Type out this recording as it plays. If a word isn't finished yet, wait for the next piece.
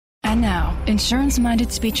And now,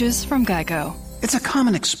 insurance-minded speeches from Geico. It's a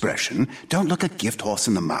common expression, don't look a gift horse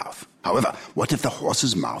in the mouth. However, what if the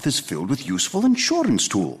horse's mouth is filled with useful insurance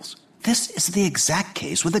tools? This is the exact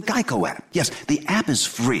case with the Geico app. Yes, the app is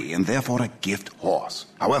free and therefore a gift horse.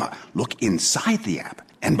 However, look inside the app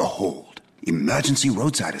and behold, emergency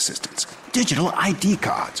roadside assistance, digital ID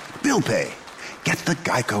cards, bill pay. Get the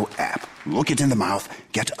Geico app. Look it in the mouth.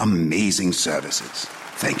 Get amazing services.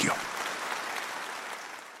 Thank you.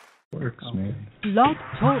 Works, man. Blog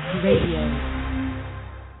Talk Radio.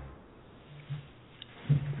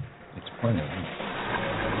 It's plenty.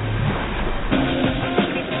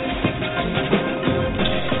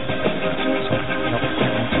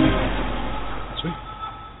 Sweet.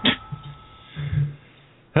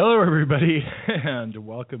 Hello, everybody, and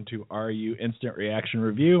welcome to RU Instant Reaction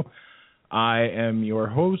Review. I am your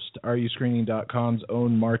host, RUScreening.com's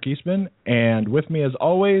own Mark Eastman, and with me, as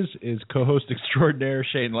always, is co-host extraordinaire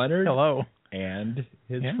Shane Leonard. Hello. And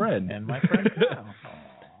his friend. And my friend.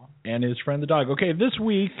 And his friend the dog. Okay, this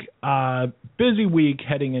week, busy week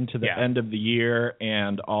heading into the end of the year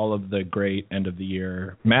and all of the great end of the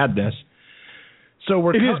year madness. So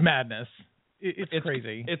it is madness. It's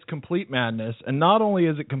crazy. It's complete madness. And not only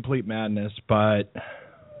is it complete madness, but,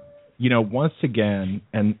 you know, once again,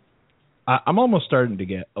 and I'm almost starting to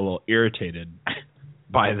get a little irritated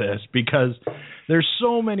by this because there's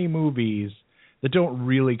so many movies that don't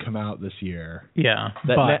really come out this year. Yeah.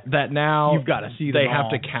 That now you've got to see them they all.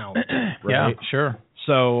 have to count. Right? Yeah, sure.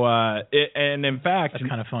 So, and in fact, that's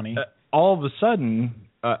kind of funny. All of a sudden,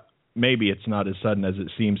 maybe it's not as sudden as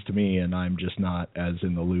it seems to me, and I'm just not as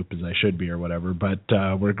in the loop as I should be or whatever, but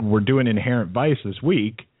we're doing Inherent Vice this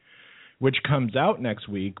week, which comes out next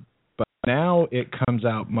week. Now it comes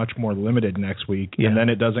out much more limited next week, and then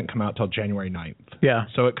it doesn't come out till January 9th. Yeah.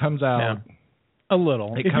 So it comes out a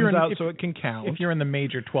little. It comes out so it can count. If you're in the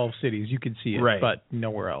major 12 cities, you can see it, right. But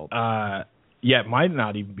nowhere else. Yeah, it might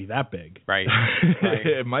not even be that big. Right.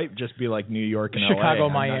 It might just be like New York and Chicago,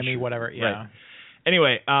 LA. Miami, whatever. Yeah. Right.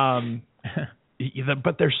 Anyway,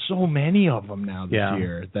 but there's so many of them now this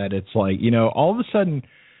year that it's like, you know, all of a sudden,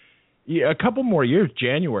 a couple more years,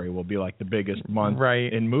 January will be like the biggest month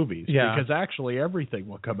in movies. Yeah. Because actually everything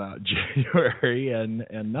will come out in January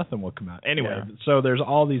and nothing will come out. Anyway, so there's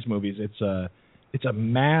all these movies. It's a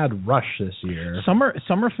mad rush this year. Summer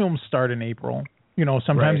films start in April, you know,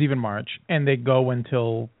 sometimes even March, and they go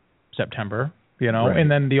until September, you know,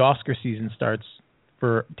 and then the Oscar season starts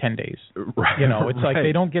for 10 days. Right. You know, it's like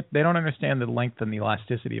they don't understand the length and the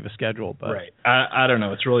elasticity of a schedule. But I don't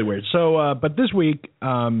know. It's really weird. So, but this week,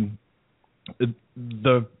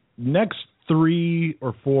 the next 3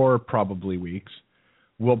 or 4 probably weeks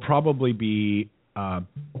will probably be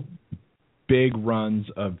big runs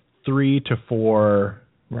of 3 to 4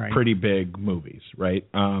 pretty big movies, right?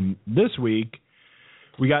 This week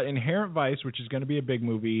we got Inherent Vice, which is going to be a big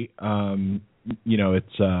movie. You know,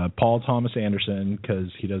 it's Paul Thomas Anderson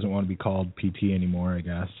because he doesn't want to be called PT anymore, I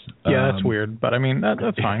guess. Yeah, that's weird, but I mean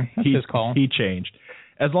that's fine. That's his call. He changed.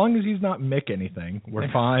 As long as he's not Mick anything,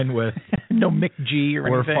 we're fine with no Mick G or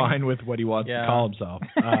anything. We're fine with what he wants to call himself.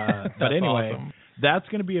 But anyway, awesome. That's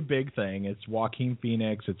going to be a big thing. It's Joaquin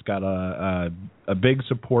Phoenix. It's got a big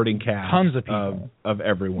supporting cast. Tons of people of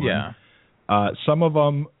everyone. Yeah. Some of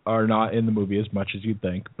them are not in the movie as much as you'd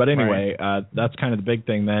think. But anyway, that's kind of the big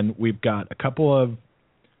thing. Then we've got a couple of,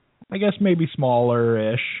 I guess, maybe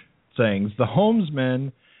smaller-ish things. The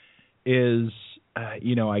Homesman is,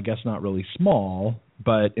 you know, I guess not really small,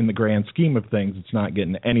 but in the grand scheme of things, it's not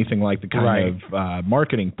getting anything like the kind of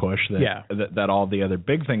marketing push that all the other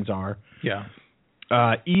big things are. Yeah.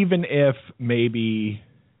 Even if maybe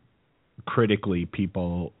critically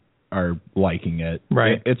people are liking it,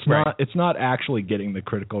 it's not actually getting the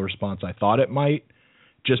critical response I thought it might,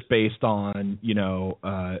 just based on, you know,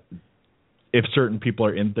 if certain people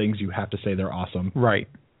are in things, you have to say they're awesome, right?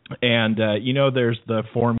 And you know, there's the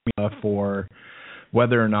formula for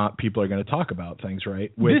whether or not people are going to talk about things,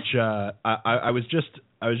 right? Which I was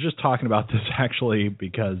just talking about this actually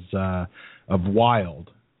because of Wild.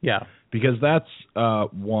 Yeah. Because that's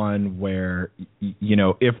one where, you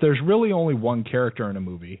know, if there's really only one character in a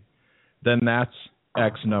movie, then that's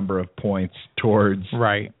X number of points towards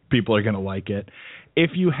people are going to like it.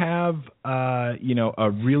 If you have, you know, a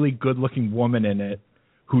really good-looking woman in it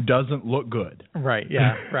who doesn't look good,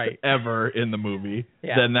 ever in the movie,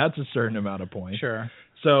 then that's a certain amount of points. Sure.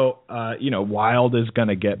 So, you know, Wild is going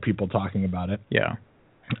to get people talking about it. Yeah.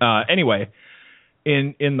 Anyway,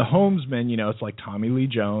 in The Homesman, you know, it's like Tommy Lee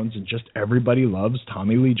Jones, and just everybody loves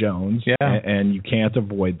Tommy Lee Jones, and you can't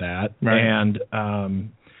avoid that. Right.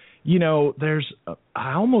 And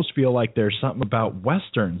I almost feel like there's something about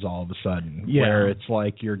Westerns all of a sudden where it's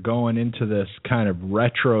like you're going into this kind of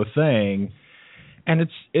retro thing, and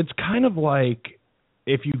it's kind of like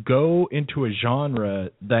if you go into a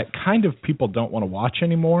genre that kind of people don't want to watch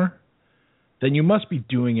anymore, then you must be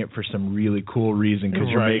doing it for some really cool reason because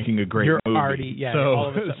you're making a great movie. Already, all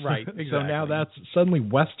of a sudden, exactly. So now that's suddenly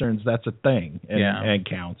Westerns, that's a thing and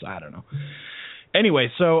counts. I don't know.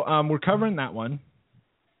 Anyway, so we're covering that one.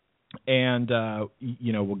 And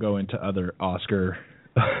we'll go into other Oscar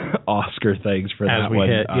things for that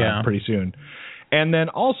one pretty soon. And then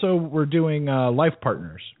also we're doing Life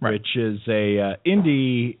Partners, which is a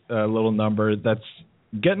indie little number that's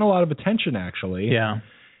getting a lot of attention actually. Yeah.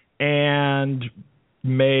 And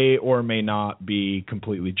may or may not be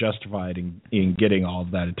completely justified in getting all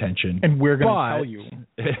of that attention. And we're going to tell you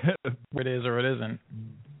what it is or it isn't.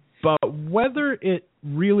 But whether it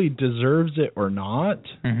really deserves it or not,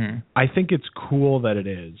 I think it's cool that it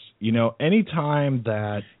is. Anytime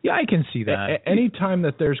that... Yeah, I can see that. Anytime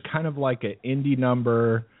that there's kind of like an indie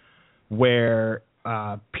number where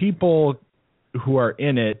people who are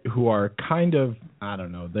in it, who are kind of, I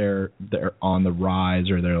don't know, they're on the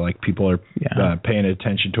rise, or they're like people are paying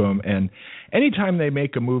attention to them. And anytime they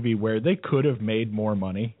make a movie where they could have made more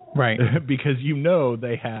money, right? Because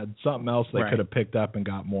they had something else they could have picked up and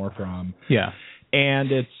got more from. Yeah.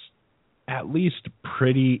 And it's at least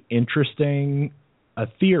pretty interesting a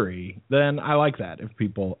theory, then I like that if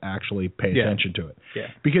people actually pay attention to it. Yeah.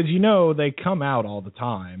 Because they come out all the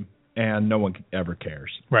time and no one ever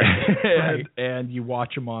cares. Right. and you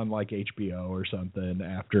watch them on like HBO or something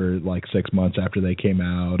after like 6 months after they came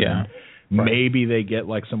out. Yeah. And maybe they get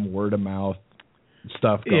like some word of mouth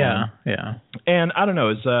stuff going. Yeah. Yeah. And I don't know,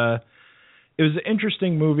 it was an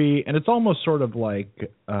interesting movie, and it's almost sort of like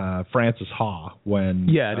Frances Ha when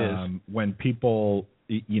it is. When people,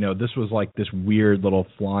 this was like this weird little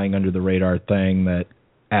flying under the radar thing that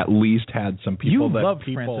at least had some people you that loved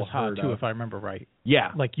people Frances Ha heard too, of. if I remember right.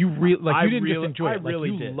 Yeah, like you you didn't just enjoy it.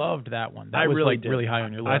 Really you did. Loved that one. That was really like really high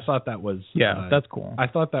on your list. I thought that was that's cool. I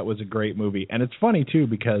thought that was a great movie, and it's funny too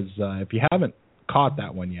because if you haven't caught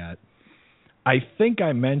that one yet, I think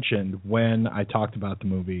I mentioned when I talked about the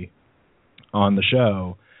movie on the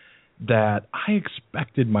show that I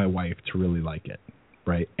expected my wife to really like it,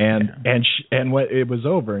 right? And when it was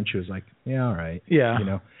over, and she was like, "Yeah, all right, yeah."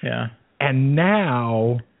 And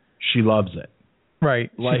now she loves it.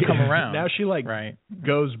 Right. Like come around. Now she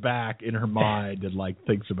goes back in her mind and like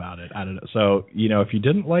thinks about it. I don't know. So, if you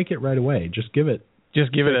didn't like it right away, just give it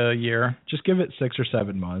a year. Just give it 6 or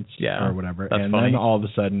 7 months or whatever. That's and funny. Then all of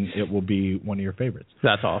a sudden it will be one of your favorites.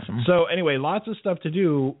 That's awesome. So anyway, lots of stuff to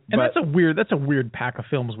do. And that's a weird pack of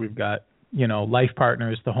films we've got. Life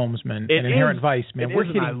Partners, The Homesman, and Inherent Vice, man. We're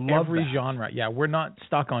hitting every genre. Yeah, we're not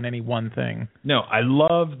stuck on any one thing. No, I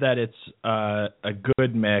love that it's a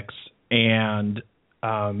good mix. And,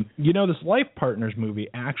 this Life Partners movie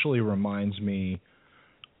actually reminds me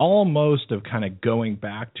almost of kind of going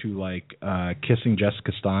back to like Kissing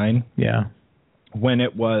Jessica Stein. Yeah. When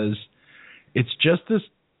it's just this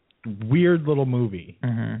weird little movie,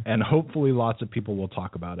 and hopefully lots of people will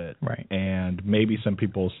talk about it, right? And maybe some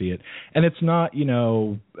people will see it. And it's not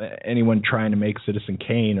anyone trying to make Citizen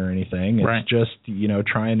Kane or anything. It's just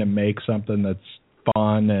trying to make something that's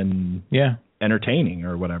fun and entertaining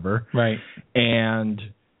or whatever, right? And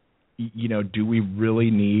do we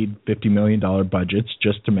really need $50 million budgets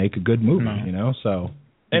just to make a good movie? No. So.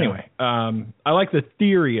 Anyway, I like the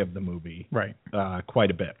theory of the movie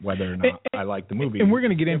quite a bit, whether or not I like the movie. And we're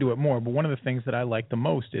going to get into it more, but one of the things that I like the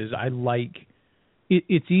most is I like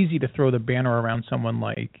it's easy to throw the banner around someone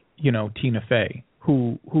like, Tina Fey,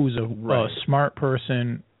 who's a smart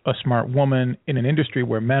person, a smart woman in an industry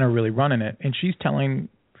where men are really running it, and she's telling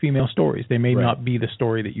female stories. They may not be the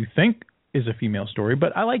story that you think is a female story,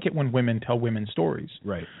 but I like it when women tell women stories.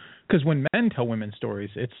 Right. Because when men tell women stories,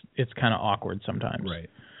 it's kind of awkward sometimes. Right.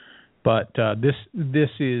 But this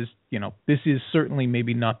is certainly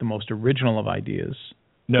maybe not the most original of ideas.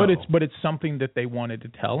 No. But it's something that they wanted to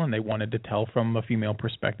tell, and they wanted to tell from a female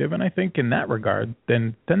perspective. And I think in that regard,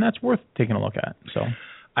 then that's worth taking a look at. So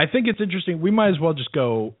I think it's interesting. We might as well just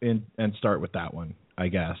go in and start with that one, I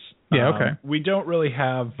guess. Yeah. Okay. We don't really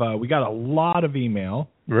have. We got a lot of email.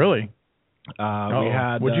 Really. We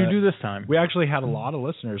had. What'd you do this time? We actually had a lot of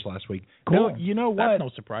listeners last week. Cool. No, you know what? That's no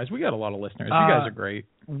surprise. We got a lot of listeners. You guys are great.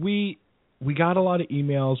 We got a lot of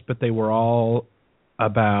emails, but they were all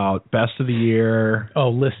about best of the year. Oh,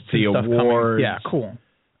 lists the and stuff awards. Coming. Yeah, cool.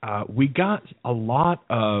 We got a lot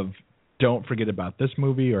of don't forget about this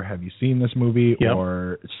movie or have you seen this movie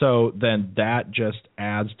or so. Then that just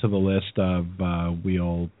adds to the list of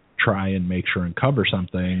we'll try and make sure and cover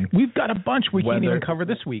something. We've got a bunch we can't even cover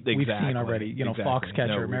this week. Exactly, we've seen already. You know, exactly.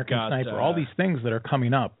 Foxcatcher, American Sniper, all these things that are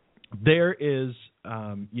coming up. There is,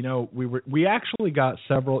 you know, we actually got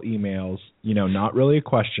several emails, you know, not really a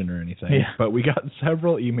question or anything, but we got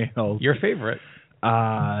several emails. Your favorite.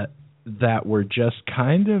 That were just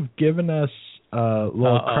kind of giving us a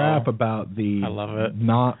little crap about the I love it.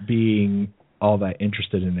 not being all that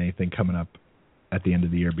interested in anything coming up at the end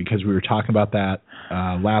of the year, because we were talking about that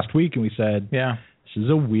last week, and we said, this is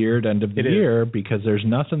a weird end of the year because there's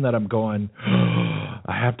nothing that I'm going,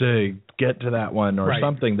 I have to get to that one or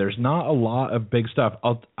something. There's not a lot of big stuff.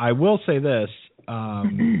 I will say this,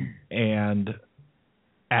 and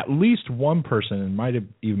at least one person, and might have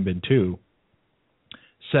even been two,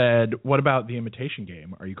 said, what about The Imitation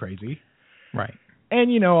Game? Are you crazy? Right.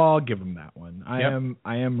 And, you know, I'll give them that one.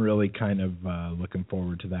 I am really kind of looking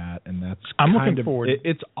forward to that, and that's looking forward.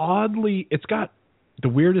 It's oddly, it's got the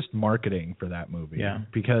weirdest marketing for that movie. Yeah.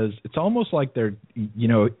 Because it's almost like they're, you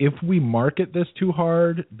know, if we market this too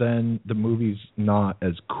hard, then the movie's not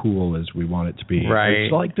as cool as we want it to be. Right.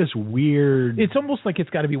 It's like this weird. It's almost like it's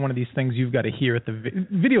got to be one of these things you've got to hear at the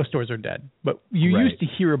video stores are dead, but you used to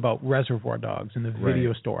hear about Reservoir Dogs in the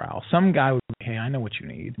video store aisle. Some guy would be, hey, I know what you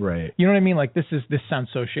need. Right. You know what I mean? Like this sounds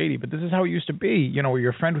so shady, but this is how it used to be. You know, where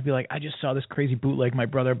your friend would be like, I just saw this crazy bootleg my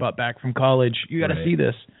brother bought back from college. You got to see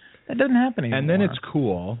this. That doesn't happen anymore. And then it's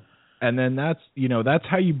cool. And then that's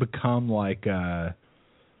how you become like,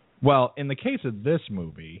 well, in the case of this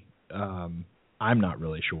movie, I'm not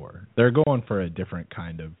really sure. They're going for a different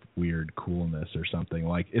kind of weird coolness or something.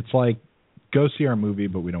 Like, it's like, go see our movie,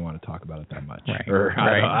 but we don't want to talk about it that much. Right. Or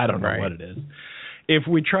I don't know what it is. If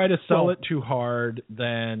we try to sell it too hard,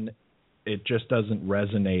 then it just doesn't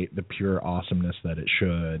resonate the pure awesomeness that it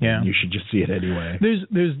should. Yeah. And you should just see it anyway.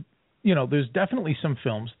 There's definitely some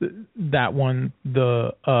films that one, it's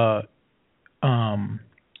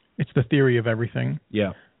The Theory of Everything.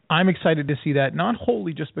 Yeah. I'm excited to see that, not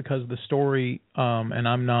wholly just because of the story, and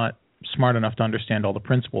I'm not smart enough to understand all the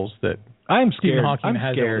principles that Stephen Hawking has.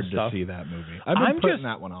 I'm scared to see that movie. I've been putting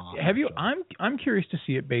that one off. Have you? I'm curious to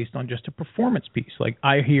see it based on just a performance piece. Like,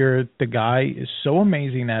 I hear the guy is so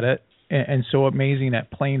amazing at it and so amazing at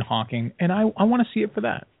playing Hawking, and I want to see it for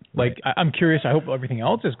that. Like, I'm curious. I hope everything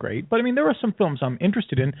else is great. But, I mean, there are some films I'm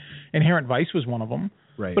interested in. Inherent Vice was one of them.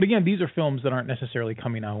 Right. But, again, these are films that aren't necessarily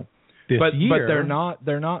coming out this year. But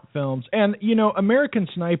they're not films. And, you know, American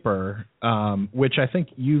Sniper, which I think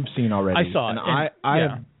you've seen already. I saw it. And I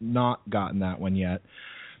have not gotten that one yet.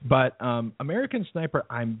 But American Sniper,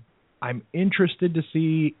 I'm interested to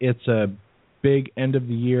see. It's a big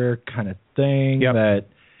end-of-the-year kind of thing that,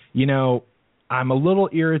 you know, I'm a little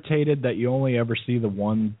irritated that you only ever see the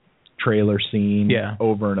one trailer scene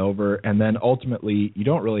over and over, and then ultimately you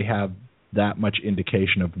don't really have that much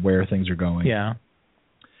indication of where things are going. Yeah.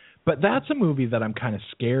 But that's a movie that I'm kind of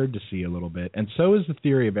scared to see a little bit, and so is The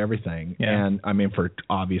Theory of Everything. Yeah. And I mean, for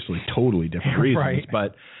obviously totally different reasons,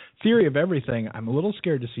 but Theory of Everything, I'm a little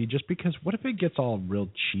scared to see just because what if it gets all real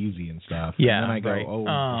cheesy and stuff? Yeah. And then I go,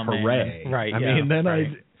 hooray. Man. Right. I mean, then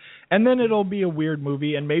and then it'll be a weird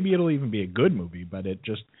movie, and maybe it'll even be a good movie, but it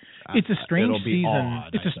just... It's a strange season.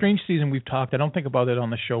 Odd, it's a strange season. We've talked. I don't think about it on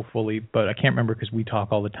the show fully, but I can't remember because we talk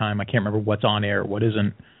all the time. I can't remember what's on air, what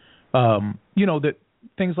isn't. You know, that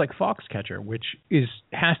things like Foxcatcher, which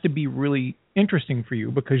has to be really interesting for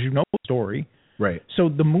you because you know the story. Right. So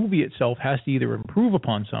the movie itself has to either improve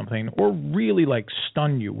upon something or really like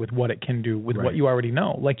stun you with what it can do with what you already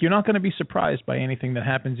know. Like, you're not going to be surprised by anything that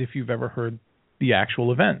happens if you've ever heard the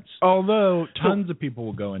actual events. Although tons of people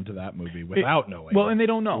will go into that movie without knowing. Well, and they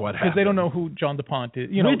don't know because they don't know who John DuPont is.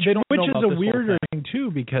 You know, which they don't know is about a weirder thing too,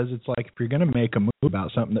 because it's like, if you're going to make a movie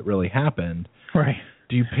about something that really happened, right?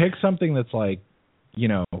 Do you pick something that's like, you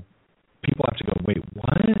know, people have to go, wait,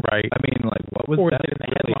 what? Right. I mean, like, what was that in the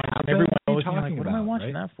headline? Everyone knows, like, what am I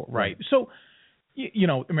watching that for? Right. So, you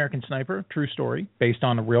know, American Sniper, true story, based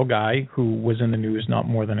on a real guy who was in the news not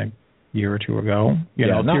more than a year or two ago. You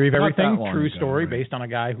know, Theory of Everything, true story, based on a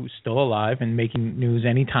guy who's still alive and making news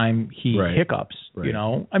anytime he hiccups, you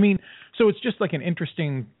know. I mean, so it's just like an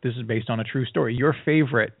interesting, this is based on a true story. Your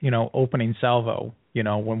favorite, you know, opening salvo, you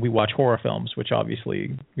know, when we watch horror films, which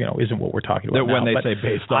obviously, you know, isn't what we're talking about now. When they say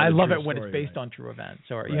based on I love it when it's based on true events,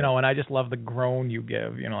 or, you know, and I just love the groan you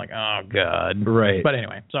give, you know, like, oh, God. Right. But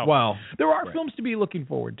anyway, so there are films to be looking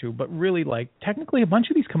forward to, but really, like, technically a bunch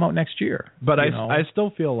of these come out next year. But I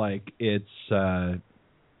still feel like it's,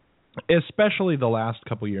 especially the last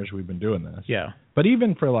couple of years we've been doing this. Yeah. But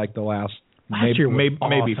even for like the last maybe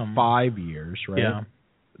awesome. 5 years, right? Yeah.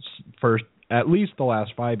 For at least the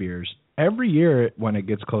last 5 years, every year when it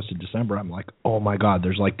gets close to December, I'm like, oh my God,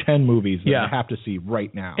 there's like 10 movies that I have to see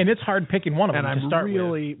right now. And it's hard picking one of them to start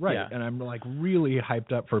really, with. Right. Yeah. And I'm like really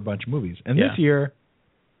hyped up for a bunch of movies. And this year,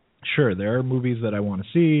 sure, there are movies that I want to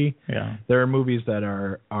see. Yeah. There are movies that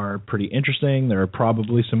are pretty interesting. There are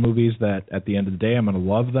probably some movies that at the end of the day I'm going to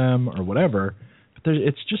love them or whatever. But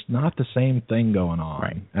it's just not the same thing going on.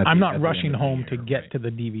 Right. I'm not rushing home to get to the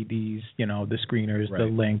DVDs, the screeners, the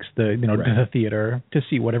links, to the theater to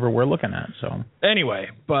see whatever we're looking at. So anyway,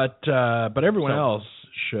 but everyone else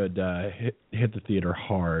should hit the theater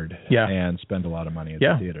hard and spend a lot of money at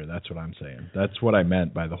the theater. That's what I'm saying. That's what I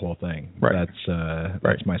meant by the whole thing. Right.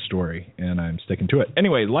 That's my story, and I'm sticking to it.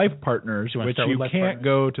 Anyway, Life Partners, which you can't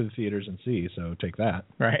go to the theaters and see, so take that.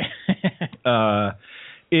 Right.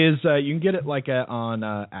 You can get it on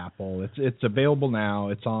Apple. It's available now.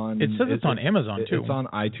 It's on. It says it's on Amazon too. It's on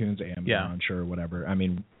iTunes, Amazon, sure, whatever. I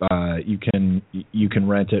mean, you can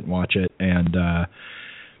rent it and watch it, and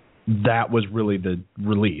that was really the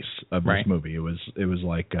release of this movie. It was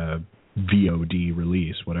like a VOD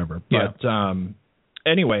release, whatever. But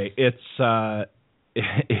anyway, it's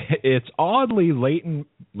oddly Leighton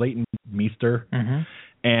Meester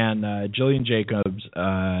and Gillian Jacobs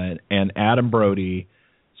and Adam Brody.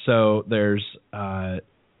 So there's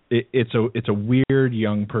it's a weird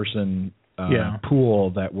young person pool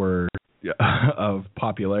that we're of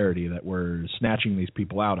popularity that we're snatching these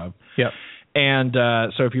people out of. Yep. And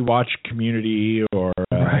so if you watch Community or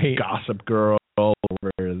Gossip Girl or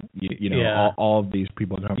all of these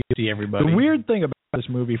people, you see everybody. The weird thing about this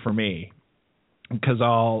movie for me, because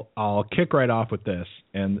I'll kick right off with this,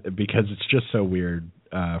 and because it's just so weird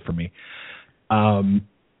for me.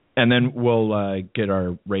 And then we'll get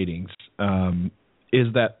our ratings, is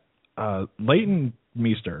that Leighton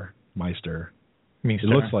Meester. It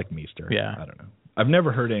looks like Meester. Yeah. I don't know. I've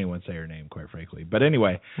never heard anyone say her name, quite frankly. But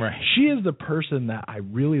anyway, she is the person that I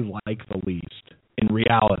really like the least in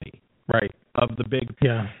reality. Right. Of the big...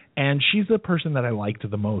 Yeah. And she's the person that I liked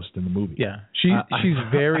the most in the movie. Yeah. She's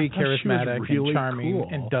very charismatic really and charming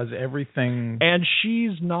and does everything. And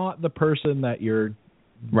she's not the person that you're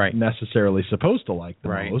necessarily supposed to like the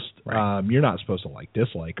most. Right. You're not supposed to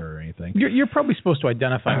dislike her or anything. You're probably supposed to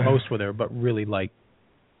identify most with her, but really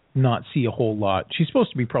not see a whole lot. She's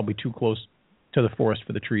supposed to be probably too close to the forest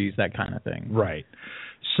for the trees, that kind of thing. Right.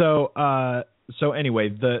 So anyway,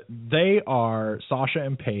 they are Sasha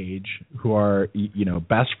and Paige, who are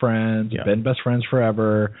best friends, been best friends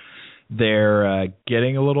forever. They're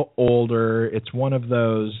getting a little older. It's one of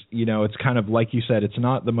those, it's kind of like you said, it's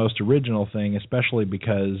not the most original thing, especially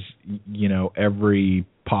because, every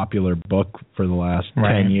popular book for the last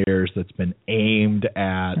 10 years that's been aimed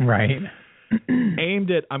at, I'm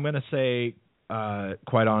going to say,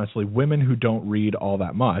 quite honestly, women who don't read all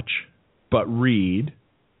that much, but read,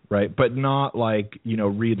 right? But not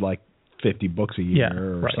read 50 books a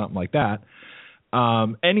year or something like that.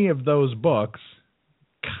 Any of those books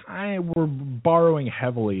were borrowing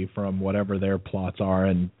heavily from whatever their plots are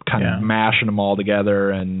and kind of mashing them all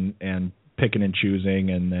together and picking and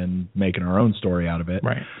choosing and then making our own story out of it.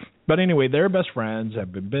 Right. But anyway, they're best friends,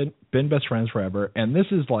 have been best friends forever, and this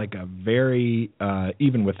is like a very,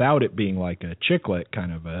 even without it being like a chick-lit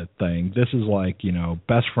kind of a thing, this is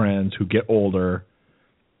best friends who get older,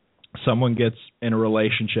 someone gets in a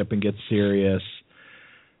relationship and gets serious,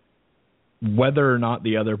 whether or not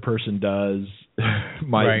the other person does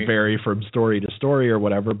might vary from story to story or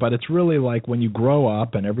whatever, but it's really like when you grow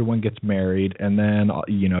up and everyone gets married and then,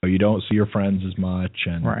 you don't see your friends as much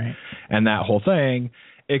and that whole thing,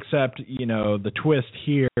 except, the twist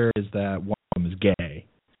here is that one of them is gay.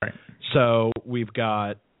 Right. So we've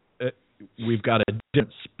got a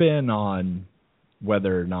different spin on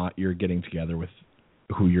whether or not you're getting together with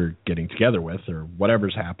who you're getting together with or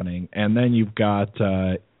whatever's happening. And then you've got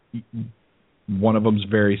one of them's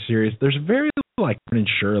very serious. There's very and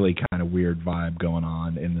Shirley kind of weird vibe going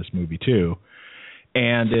on in this movie too.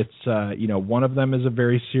 And it's, one of them is a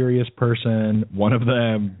very serious person. One of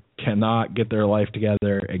them cannot get their life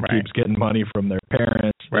together and keeps getting money from their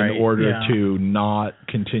parents in order to not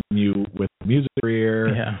continue with the music career.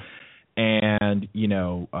 Yeah. And,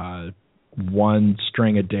 one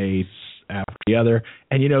string of dates after the other.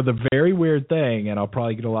 And, the very weird thing, and I'll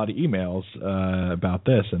probably get a lot of emails about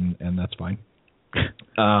this, and that's fine.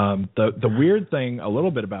 The weird thing a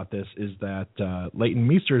little bit about this is that Leighton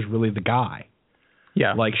Meester is really the guy.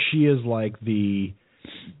 Yeah. She is the,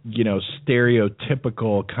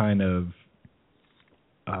 stereotypical kind of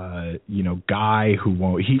guy who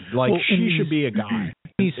won't. She should be a guy.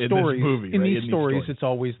 These stories, this movie, in right? these stories, it's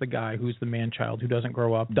always the guy who's the man-child who doesn't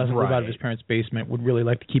grow up, doesn't live out of his parents' basement, would really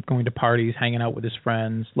like to keep going to parties, hanging out with his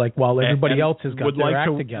friends, like while everybody else has got their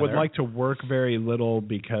act together. Would like to work very little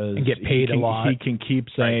because and get paid a lot. He can keep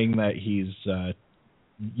saying that he's,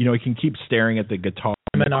 he can keep staring at the guitar.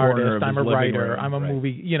 I'm an artist, I'm a writer, room, I'm a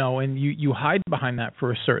movie, and you hide behind that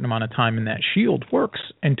for a certain amount of time, and that shield works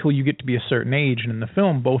until you get to be a certain age. And in the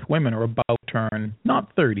film, both women are about to turn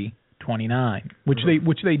not 30, 29, which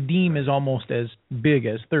they deem as almost as big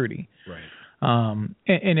as 30. Right.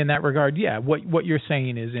 And in that regard, what you're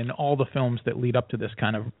saying is in all the films that lead up to this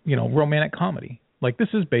kind of romantic comedy, like this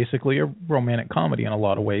is basically a romantic comedy in a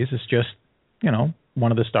lot of ways. It's just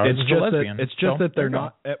one of the stars is a lesbian. It's just that they're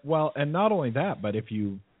not well, and not only that, but if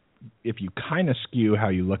you kind of skew how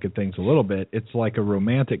you look at things a little bit, it's like a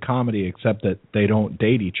romantic comedy except that they don't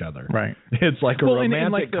date each other. Right. It's like a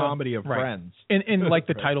romantic comedy of friends. And like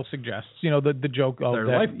the title suggests, the joke of their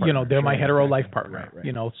life partner, they're my hetero life partner.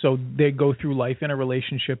 Right. So they go through life in a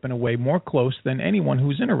relationship in a way more close than anyone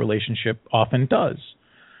who's in a relationship often does.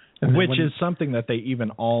 Which is something that they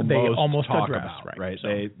even almost talk address, about, right?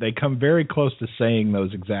 So they come very close to saying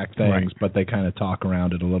those exact things, but they kind of talk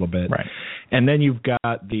around it a little bit. Right. And then you've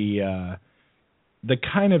got the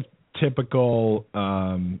kind of typical,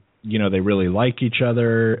 they really like each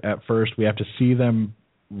other at first. We have to see them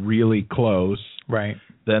really close. Right.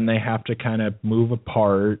 Then they have to kind of move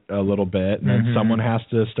apart a little bit, and then someone has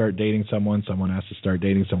to start dating someone has to start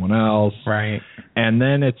dating someone else. Right. And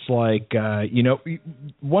then it's like,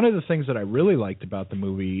 one of the things that I really liked about the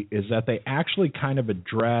movie is that they actually kind of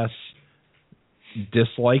address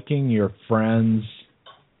disliking your friend's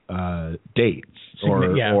dates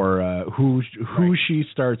or who she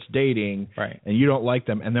starts dating, and you don't like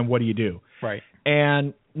them, and then what do you do? Right.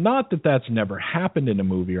 And not that that's never happened in a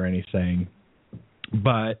movie or anything,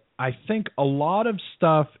 but I think a lot of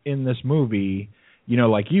stuff in this movie,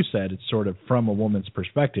 like you said, it's sort of from a woman's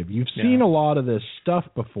perspective. You've seen a lot of this stuff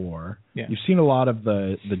before. Yeah. You've seen a lot of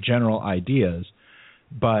the general ideas,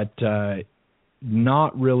 but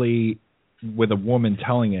not really with a woman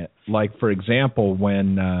telling it. Like, for example,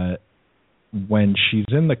 when she's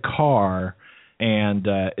in the car, and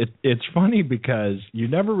it's funny because you're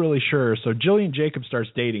never really sure. So Gillian Jacobs starts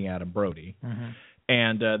dating Adam Brody,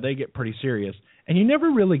 and they get pretty serious. And you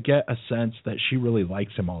never really get a sense that she really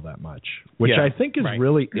likes him all that much, which I think is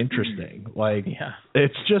really interesting. Like,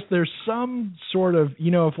 it's just there's some sort of,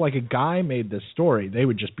 if like a guy made this story, they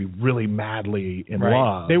would just be really madly in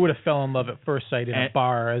love. They would have fell in love at first sight in a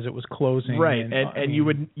bar as it was closing. Right, and you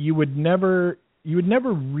would never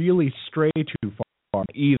really stray too far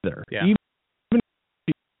either. Yeah.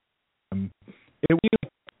 It would be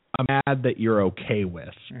a mad that you're okay with,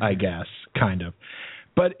 I guess, kind of.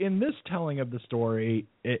 But in this telling of the story,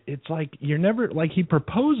 it's like you're never like he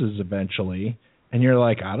proposes eventually, and you're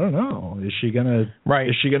like, I don't know, is she gonna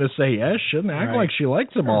say yes? Shouldn't act like she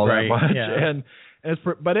likes him all that much. Yeah.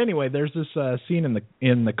 But anyway, there's this scene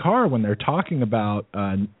in the car when they're talking about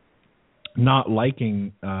not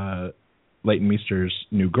liking Leighton Meester's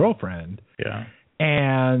new girlfriend. Yeah.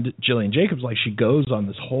 And Gillian Jacobs, she goes on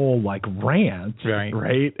this whole, rant,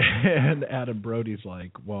 right? And Adam Brody's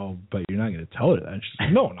like, well, but you're not going to tell her that. And she's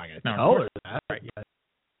like, no, I'm not going to tell her that. Right,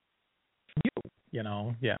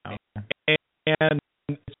 yeah. Yeah. And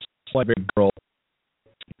it's like a girl,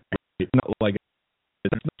 not like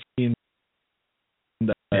it's not seen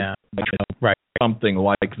that, something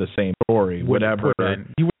like the same story, whatever.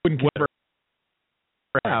 You wouldn't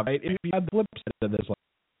have, right? If you had the flip side of this,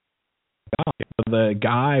 the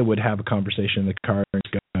guy would have a conversation in the car and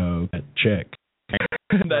go, that chick.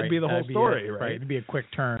 That'd be the whole story, right? It'd be a quick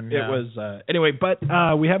turn. It was anyway, but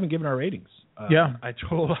we haven't given our ratings. I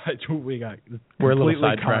told we got we're a little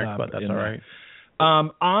sidetracked, but that's all right.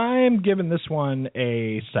 I'm giving this one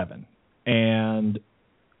a 7, and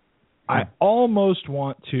I almost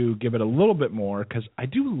want to give it a little bit more because I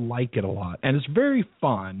do like it a lot, and it's very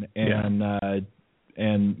fun, and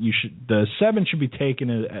you should the 7 should be taken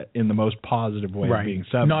in the most positive way, being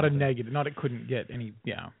 7, not a negative, not it couldn't get any.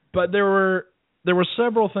 Yeah, but there were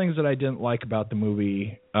several things that I didn't like about the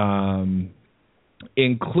movie,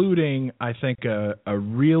 including I think a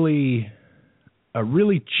really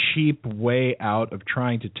cheap way out of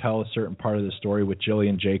trying to tell a certain part of the story with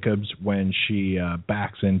Gillian Jacobs when she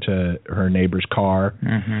backs into her neighbor's car.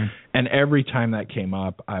 And every time that came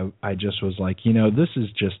up, I just was like, this is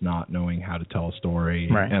just not knowing how to tell a story.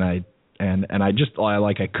 Right. And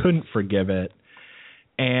I couldn't forgive it.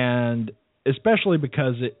 And especially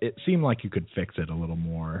because it seemed like you could fix it a little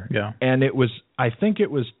more. Yeah. And I think it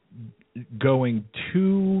was going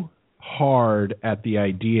too hard at the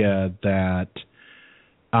idea that,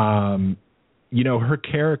 her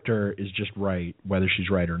character is just right, whether she's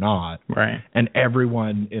right or not. Right. And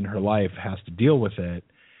everyone in her life has to deal with it.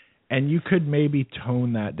 And you could maybe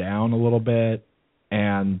tone that down a little bit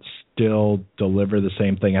and still deliver the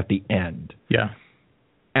same thing at the end. Yeah.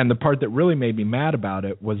 And the part that really made me mad about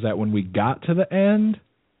it was that when we got to the end,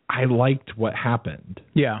 I liked what happened.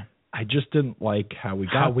 Yeah. I just didn't like how we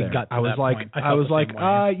got there. I was like,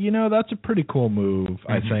 that's a pretty cool move,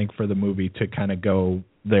 I think, for the movie to kind of go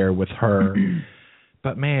there with her.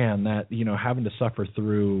 But man, that, having to suffer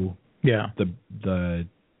through the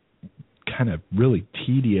kind of really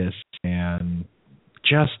tedious and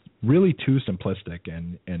just really too simplistic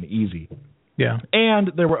and easy. Yeah.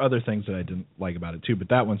 And there were other things that I didn't like about it too, but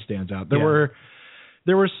that one stands out. There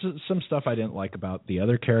were some stuff I didn't like about the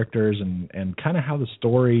other characters and kind of how the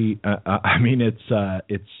story.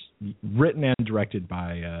 It's written and directed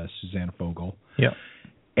by Susanna Fogel. Yeah.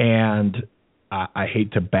 And I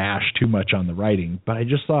hate to bash too much on the writing, but I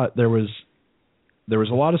just thought there was a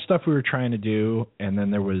lot of stuff we were trying to do, and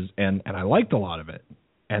then there was and I liked a lot of it.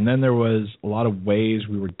 And then there was a lot of ways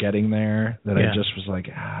we were getting there that I just was like,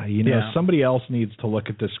 somebody else needs to look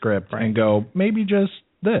at the script and go, maybe just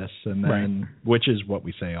this, and then which is what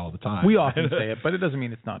we say all the time. We often say it, but it doesn't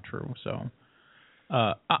mean it's not true. So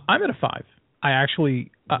I'm at a 5. I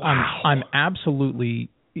actually I'm absolutely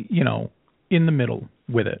in the middle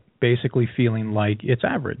with it, basically feeling like it's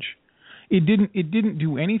average. It didn't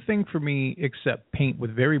do anything for me except paint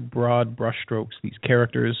with very broad brushstrokes these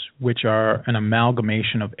characters, which are an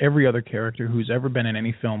amalgamation of every other character who's ever been in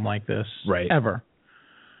any film like this ever.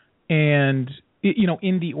 And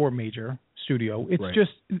indie or major studio, it's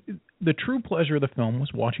just the true pleasure of the film was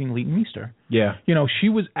watching Leighton Meester. Yeah. She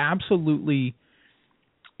was absolutely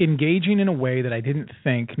engaging in a way that I didn't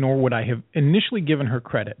think, nor would I have initially given her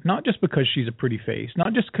credit. Not just because she's a pretty face,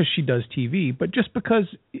 not just because she does TV, but just because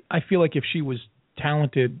I feel like if she was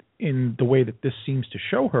talented in the way that this seems to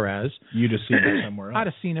show her as, you'd have seen it somewhere else. I'd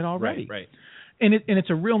have seen it already. Right. And it's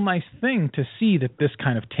a real nice thing to see that this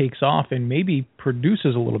kind of takes off and maybe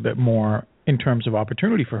produces a little bit more in terms of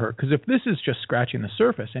opportunity for her. Because if this is just scratching the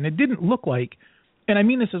surface, and it didn't look like, and I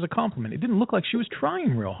mean this as a compliment, it didn't look like she was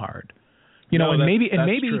trying real hard.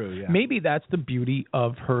 Maybe that's the beauty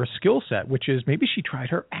of her skill set, which is maybe she tried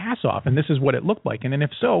her ass off, and this is what it looked like. And if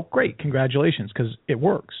so, great, congratulations, because it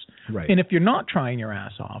works. Right. And if you're not trying your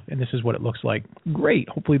ass off, and this is what it looks like, great.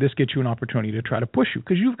 Hopefully, this gets you an opportunity to try to push you,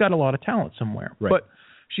 because you've got a lot of talent somewhere. Right. But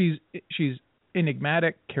she's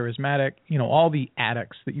enigmatic, charismatic, all the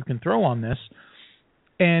adducts that you can throw on this.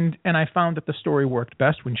 And I found that the story worked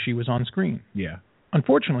best when she was on screen. Yeah.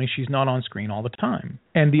 Unfortunately, she's not on screen all the time.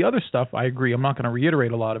 And the other stuff, I agree. I'm not going to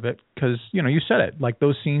reiterate a lot of it because, you said it. Like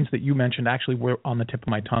those scenes that you mentioned actually were on the tip of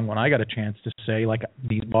my tongue when I got a chance to say, like,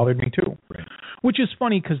 these bothered me too. Right. Which is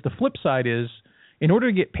funny because the flip side is, in order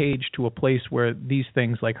to get Paige to a place where these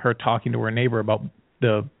things, like her talking to her neighbor about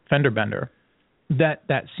the fender bender,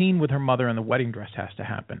 that scene with her mother in the wedding dress has to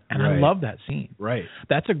happen. And I love that scene. Right.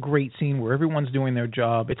 That's a great scene where everyone's doing their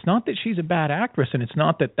job. It's not that she's a bad actress, and it's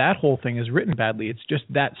not that whole thing is written badly. It's just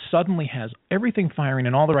that suddenly has everything firing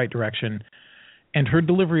in all the right direction. And her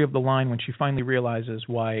delivery of the line when she finally realizes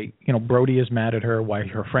why, Brody is mad at her, why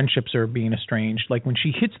her friendships are being estranged. Like when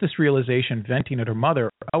she hits this realization, venting at her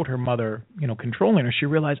mother, controlling her, she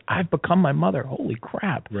realized, I've become my mother. Holy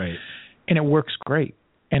crap. Right. And it works great.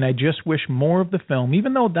 And I just wish more of the film,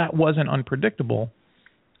 even though that wasn't unpredictable,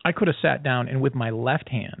 I could have sat down and with my left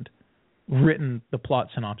hand written the plot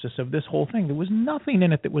synopsis of this whole thing. There was nothing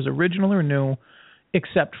in it that was original or new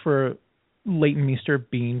except for Leighton Meester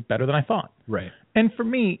being better than I thought. Right. And for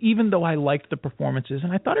me, even though I liked the performances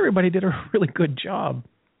and I thought everybody did a really good job,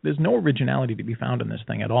 there's no originality to be found in this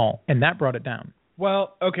thing at all. And that brought it down.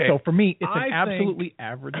 Well, okay. So for me, it's an absolutely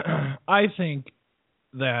average film. I think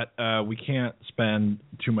that we can't spend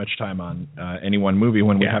too much time on any one movie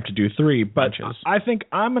when we have to do 3. But I think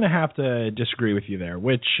I'm going to have to disagree with you there,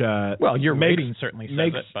 which your rating certainly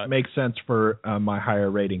says makes sense for my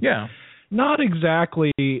higher rating. Yeah. Not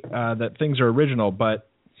exactly that things are original, but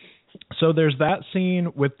so there's that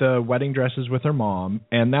scene with the wedding dresses with her mom,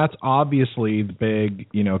 and that's obviously the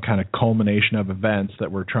big, kind of culmination of events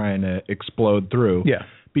that we're trying to explode through. Yeah.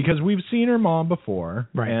 Because we've seen her mom before,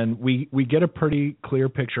 right. And we get a pretty clear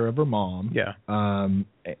picture of her mom. Yeah.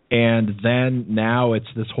 And then now it's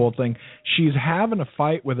this whole thing. She's having a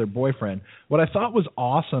fight with her boyfriend. What I thought was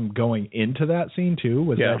awesome going into that scene, too,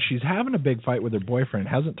 was that she's having a big fight with her boyfriend,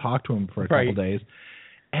 hasn't talked to him for a couple days,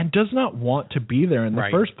 and does not want to be there in the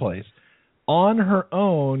first place. on her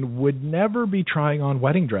own would never be trying on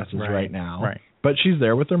wedding dresses right now. Right. But she's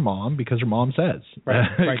there with her mom because her mom says. Right,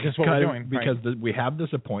 that's what we're doing. Because we have this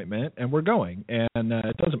appointment and we're going. And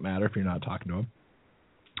it doesn't matter if you're not talking to him.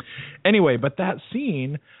 Anyway, but that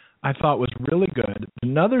scene I thought was really good.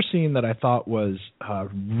 Another scene that I thought was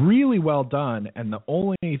really well done, and the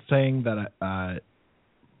only thing that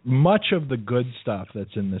much of the good stuff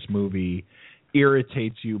that's in this movie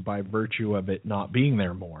irritates you by virtue of it not being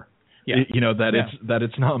there more. Yeah.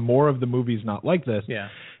 It's not more of the movie's not like this. Yeah.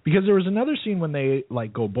 Because there was another scene when they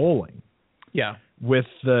go bowling. Yeah. With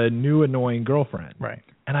the new annoying girlfriend. Right.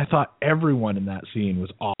 And I thought everyone in that scene was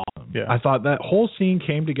awesome. Yeah. I thought that whole scene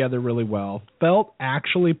came together really well. Felt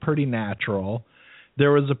actually pretty natural.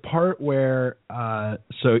 There was a part where,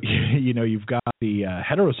 you've got the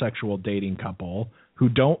heterosexual dating couple who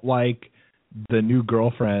don't like the new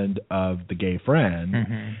girlfriend of the gay friend.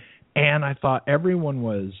 Mm-hmm. And I thought everyone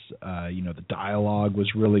was, the dialogue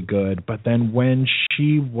was really good. But then when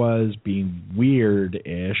she was being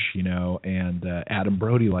weird-ish, and Adam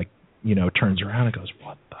Brody, turns around and goes,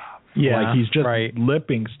 what the? Yeah, like he's just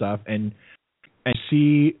lipping stuff. And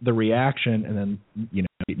see the reaction, and then,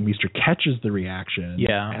 Meester catches the reaction.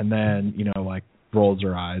 Yeah. And then, rolls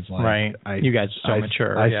her eyes like, right. You guys are so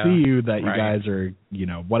mature. I see you that you guys are,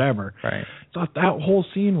 whatever. Right. So that whole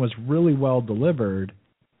scene was really well delivered.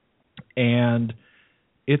 And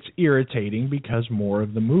it's irritating because more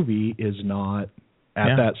of the movie is not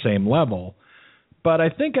at that same level. But I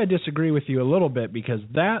think I disagree with you a little bit because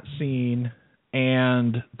that scene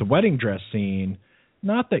and the wedding dress scene,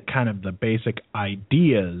 not that kind of the basic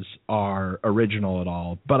ideas are original at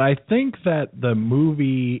all, but I think that the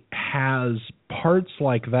movie has parts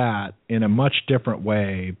like that in a much different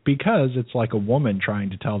way because it's like a woman trying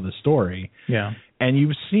to tell the story. Yeah. And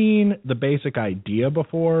you've seen the basic idea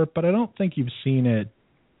before, but I don't think you've seen it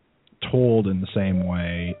told in the same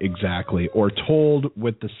way exactly, or told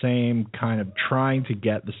with the same kind of trying to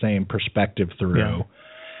get the same perspective through. Yeah.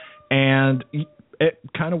 And it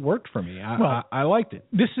kind of worked for me. I liked it.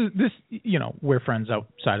 This we're friends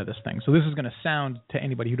outside of this thing, so this is going to sound to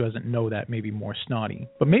anybody who doesn't know that maybe more snotty.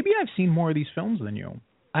 But maybe I've seen more of these films than you.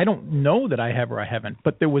 I don't know that I have or I haven't,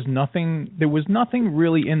 but there was nothing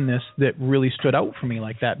really in this that really stood out for me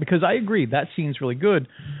like that, because I agree that scene's really good.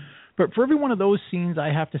 But for every one of those scenes,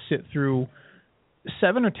 I have to sit through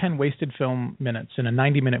 7 or 10 wasted film minutes in a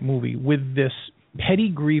 90-minute movie with this petty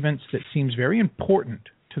grievance that seems very important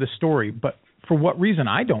to the story, but for what reason,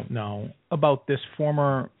 I don't know, about this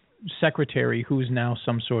former secretary who's now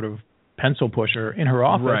some sort of pencil pusher in her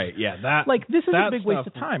office. Right, yeah. This is a big waste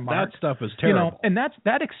of time, Mark. That stuff is terrible. And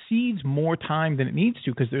that exceeds more time than it needs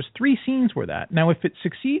to, because there's 3 scenes where that. Now, if it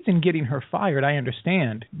succeeds in getting her fired, I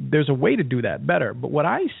understand. There's a way to do that better. But what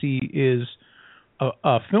I see is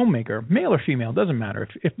a filmmaker, male or female, doesn't matter.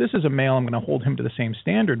 If this is a male, I'm going to hold him to the same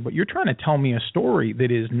standard. But you're trying to tell me a story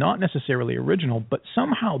that is not necessarily original, but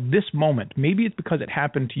somehow this moment, maybe it's because it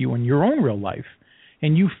happened to you in your own real life,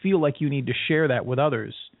 and you feel like you need to share that with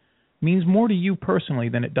others, means more to you personally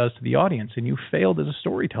than it does to the audience, and you failed as a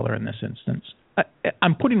storyteller in this instance.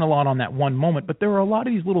 I'm putting a lot on that one moment, but there are a lot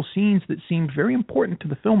of these little scenes that seemed very important to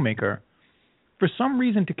the filmmaker for some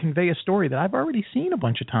reason to convey a story that I've already seen a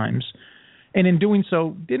bunch of times, and in doing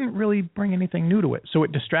so didn't really bring anything new to it. So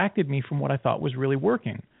it distracted me from what I thought was really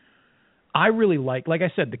working. I really like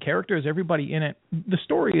I said, the characters, everybody in it, the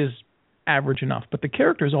story is average enough, but the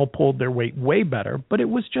characters all pulled their weight way better, but it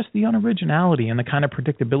was just the unoriginality and the kind of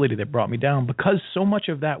predictability that brought me down. Because so much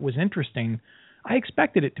of that was interesting, I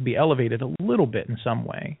expected it to be elevated a little bit in some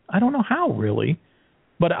way. I don't know how, really,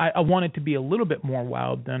 but I wanted to be a little bit more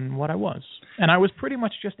wowed than what I was. And I was pretty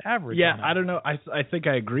much just average. Yeah, I don't know. I think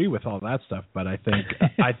I agree with all that stuff, but I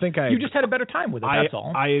think you just had a better time with it, that's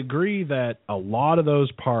all. I agree that a lot of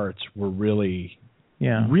those parts were really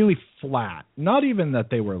flat. Not even that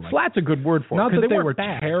they were like... Flat's a good word for it. Not that they were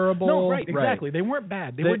bad. terrible. No, right, exactly. They weren't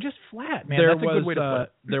bad. They were just flat, man. That's a good way to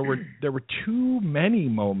put it. There were too many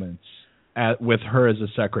moments with her as a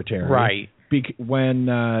secretary. Right.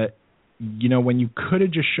 When you could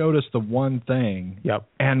have just showed us the one thing. Yep.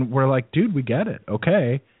 And we're like, dude, we get it.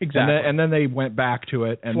 Okay. Exactly. And then they went back to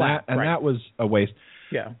it, and that was a waste.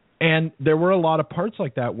 Yeah. And there were a lot of parts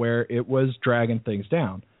like that where it was dragging things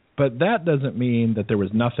down. But that doesn't mean that there was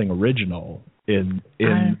nothing original in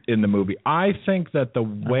the movie. I think that the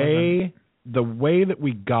way that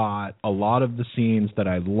we got a lot of the scenes that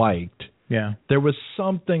I liked, there was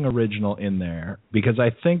something original in there, because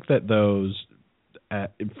I think that those,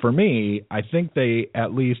 for me, I think they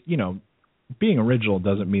at least, being original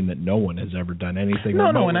doesn't mean that no one has ever done anything.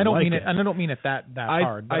 No, and I don't like mean it, and I don't mean it that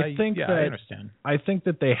hard. But I think I understand. I think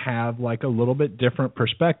that they have like a little bit different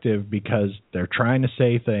perspective because they're trying to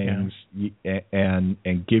say things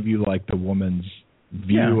and give you like the woman's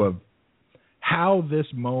view of how this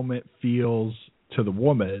moment feels to the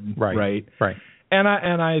woman, right? And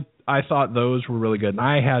I thought those were really good, and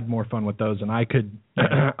I had more fun with those, and I could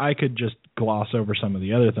I could just gloss over some of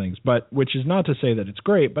the other things, but which is not to say that it's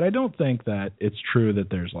great, but I don't think that it's true that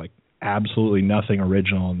there's like absolutely nothing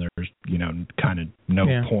original and there's kind of no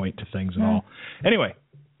point to things at all. Anyway,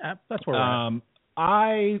 that's where we're at.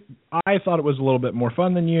 I thought it was a little bit more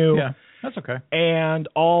fun than you. Yeah, that's okay. And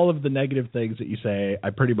all of the negative things that you say, I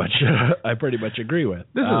pretty much agree with.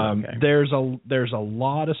 This is okay. There's a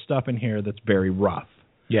lot of stuff in here that's very rough.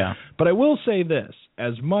 Yeah. But I will say this,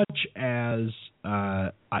 as much as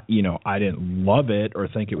I didn't love it or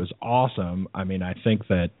think it was awesome, I mean, I think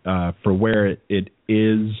that for where it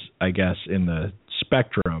is, I guess, in the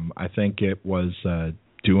spectrum, I think it was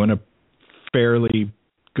doing a fairly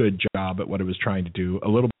good job at what it was trying to do, a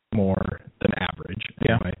little bit more than average.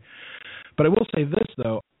 Anyway. But I will say this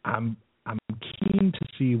though, I'm keen to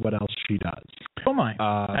see what else she does. Oh my,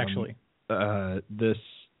 actually.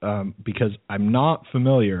 Because I'm not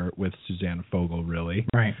familiar with Susanna Fogel really.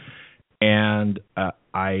 Right. And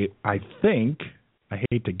I think, I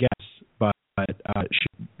hate to guess, but she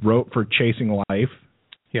wrote for Chasing Life.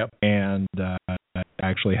 Yep. And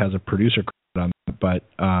actually has a producer credit on that. But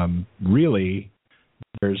really,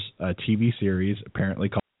 there's a TV series apparently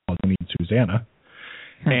called Tony and Susanna.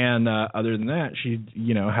 And other than that, she,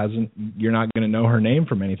 hasn't. You're not going to know her name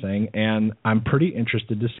from anything. And I'm pretty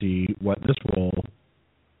interested to see what this will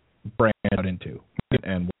branch out into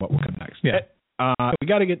and what will come next. Yeah. We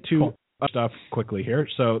got to get to stuff quickly here.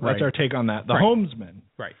 So that's our take on that. The Homesman.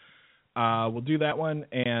 Right. We'll do that one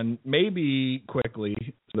and maybe quickly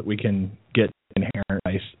so that we can get Inherent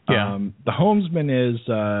Vice. Yeah. The Homesman is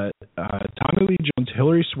Tommy Lee Jones,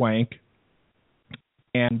 Hilary Swank,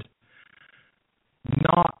 and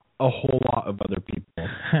not a whole lot of other people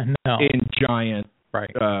in giant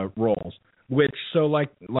roles. Which, so like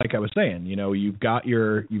I was saying, you've got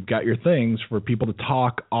your things for people to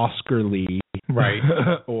talk Oscar-ly, right,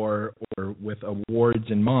 or with awards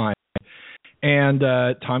in mind. And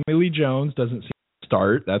Tommy Lee Jones doesn't seem to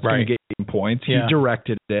start. That's going to get him points. He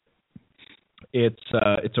directed it. It's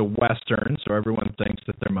a Western, so everyone thinks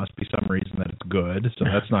that there must be some reason that it's good. So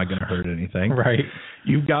that's not going to hurt anything. Right.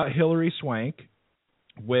 You've got Hilary Swank,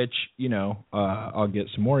 which I'll get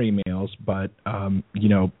some more emails, but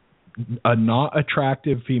a not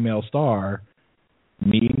attractive female star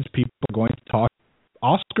means people are going to talk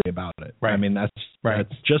Oscar about it. Right. I mean, that's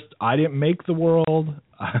just, I didn't make the world.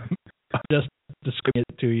 I'm just describing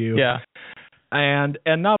it to you. Yeah. And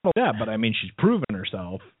not only that, but I mean, she's proven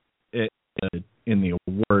herself in the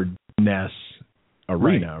award-ness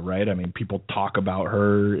arena, right? I mean, people talk about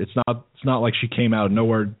her. It's not like she came out of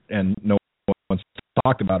nowhere and no one's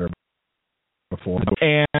talked about her before.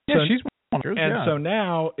 And she's so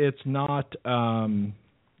now it's not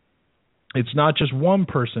just one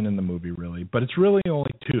person in the movie really, but it's really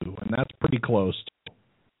only two, and that's pretty close,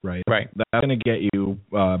 right? Right. That's going to get you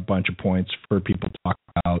a bunch of points for people to talk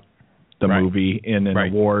about the movie in an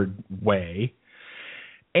award way.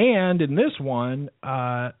 And in this one,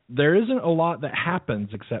 there isn't a lot that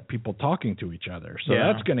happens except people talking to each other. So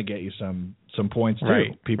that's going to get you some points too.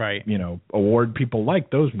 Right. People, award people like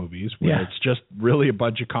those movies where it's just really a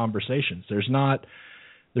bunch of conversations. There's not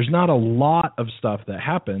a lot of stuff that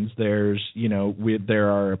happens. There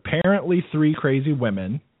are apparently three crazy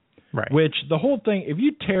women. Right. Which the whole thing, if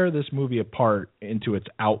you tear this movie apart into its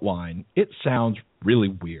outline, it sounds really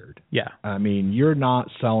weird. Yeah. I mean, you're not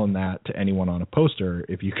selling that to anyone on a poster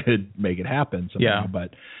if you could make it happen somehow. Yeah.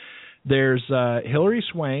 But there's Hilary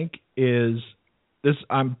Swank is this.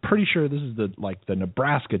 I'm pretty sure this is the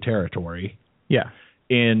Nebraska territory. Yeah.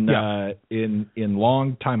 In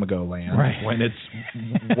long time ago land, when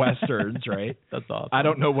it's westerns, right? That's awesome. I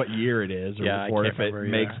don't know what year it is, or if it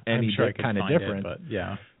makes any kind of difference.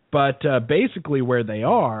 But basically where they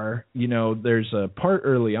are, there's a part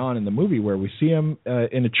early on in the movie where we see them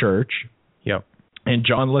in a church. Yep. And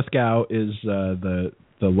John Lithgow is the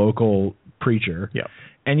local preacher. Yep.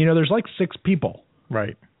 And, there's like 6 people.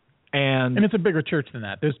 Right. And it's a bigger church than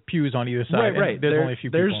that. There's pews on either side. Right. There's only a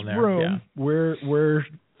few people in there. There's room. Yeah. We're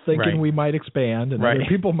thinking we might expand and other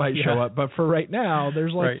people might show up. But for right now,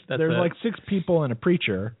 there's like 6 people and a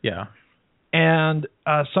preacher. Yeah. And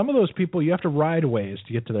some of those people, you have to ride a ways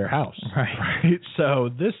to get to their house. Right. So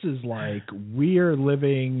this is like we're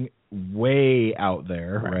living way out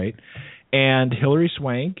there, right? And Hilary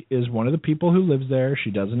Swank is one of the people who lives there.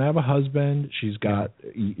 She doesn't have a husband. She's got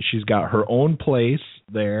her own place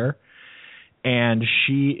there. And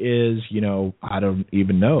she is, I don't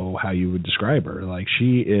even know how you would describe her. Like,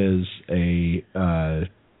 she is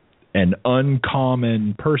an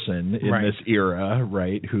uncommon person in this era,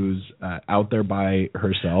 right? Who's out there by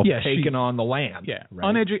herself, taking on the land. Yeah,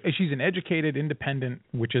 right? She's an educated, independent,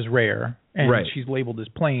 which is rare, and she's labeled as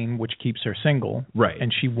plain, which keeps her single. Right,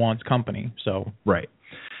 and she wants company. So right.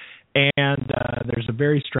 And there's a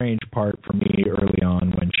very strange part for me early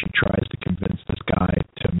on when she tries to convince this guy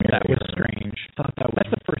to marry her. That was strange. I thought that's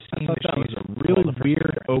the first scene. I thought that was a really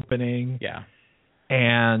weird opening. Yeah.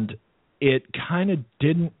 And it kind of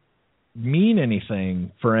didn't mean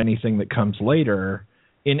anything for anything that comes later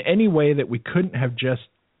in any way that we couldn't have just,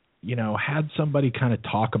 had somebody kind of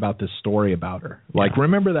talk about this story about her. Like,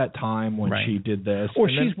 remember that time when she did this? Or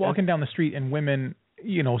she's walking down the street and women...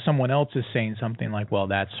 someone else is saying something like, well,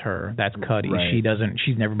 that's her. That's Cuddy. Right.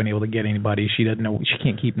 She's never been able to get anybody. She doesn't know. She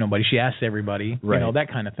can't keep nobody. She asks everybody. Right.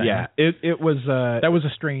 That kind of thing. Yeah. It was... that was a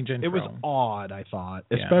strange intro. It was odd, I thought,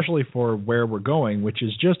 especially for where we're going, which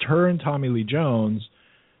is just her and Tommy Lee Jones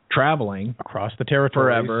traveling across the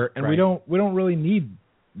territory forever. And we don't really need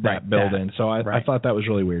that build-in. So I thought that was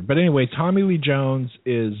really weird. But anyway, Tommy Lee Jones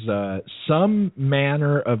is some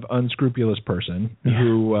manner of unscrupulous person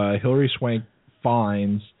who Hilary Swank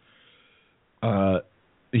finds.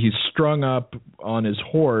 He's strung up on his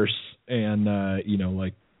horse, and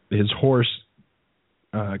his horse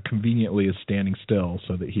conveniently is standing still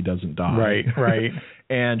so that he doesn't die. Right.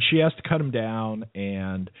 And she has to cut him down,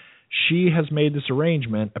 and she has made this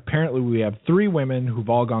arrangement. Apparently we have 3 women who've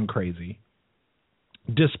all gone crazy,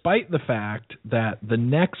 despite the fact that the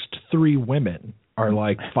next 3 women are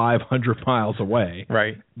like 500 miles away.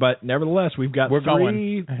 Right. But nevertheless, we've got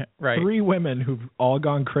three women who've all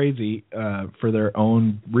gone crazy for their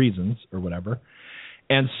own reasons or whatever.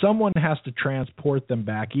 And someone has to transport them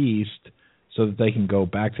back east so that they can go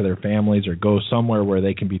back to their families or go somewhere where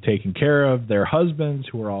they can be taken care of. Their husbands,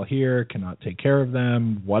 who are all here, cannot take care of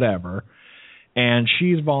them, whatever. And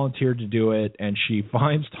she's volunteered to do it, and she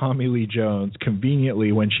finds Tommy Lee Jones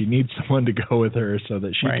conveniently when she needs someone to go with her so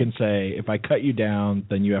that she can say, if I cut you down,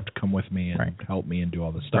 then you have to come with me and help me and do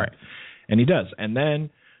all this stuff. Right. And he does. And then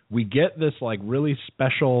we get this like really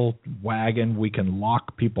special wagon we can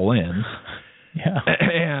lock people in. Yeah.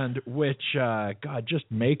 And which, God, just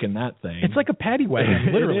making that thing. It's like a paddy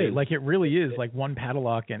wagon, literally. It like it really is like one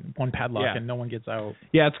padlock and no one gets out.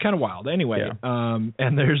 Yeah, it's kind of wild. Anyway,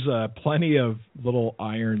 and there's plenty of little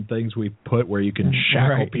iron things we put where you can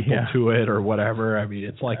shackle people to it or whatever. I mean,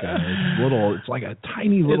 it's like it's like a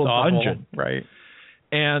tiny little dungeon. Right.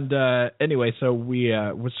 And anyway, so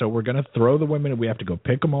we're going to throw the women, and we have to go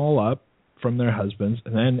pick them all up from their husbands.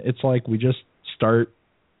 And then it's like we just start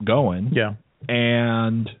going. Yeah.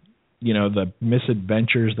 And the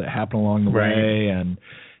misadventures that happen along the way, and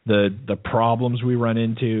the problems we run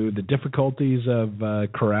into, the difficulties of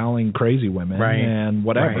corralling crazy women, and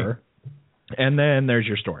whatever. And then there's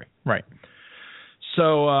your story. Right.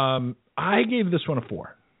 So I gave this one a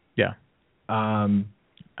 4. Yeah.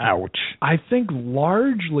 Ouch. I think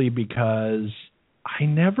largely because I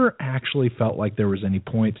never actually felt like there was any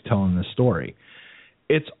point to telling this story.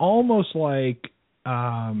 It's almost like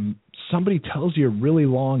somebody tells you a really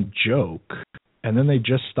long joke, and then they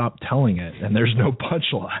just stop telling it, and there's no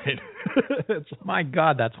punchline. My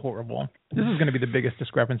God, that's horrible. This is going to be the biggest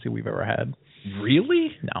discrepancy we've ever had.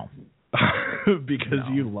 Really? No. Because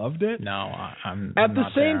you loved it? No, I'm at the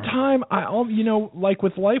same time, like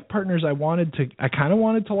with Life Partners, I kind of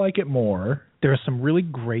wanted to like it more. There are some really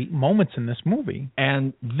great moments in this movie,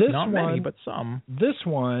 and this not one, many, but some. This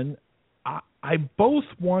one, I both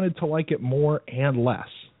wanted to like it more and less.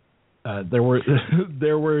 There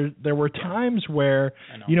were times where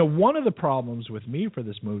one of the problems with me for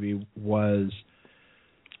this movie was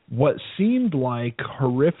what seemed like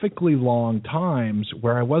horrifically long times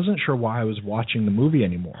where I wasn't sure why I was watching the movie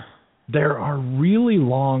anymore. There are really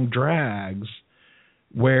long drags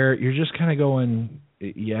where you're just kind of going,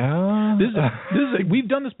 yeah. This is we've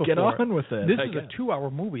done this before. Get on with it. This is a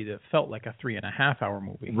 2-hour movie that felt like a 3.5-hour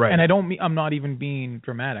movie. Right. And I'm not even being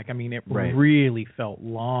dramatic. I mean, it really felt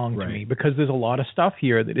long to me because there's a lot of stuff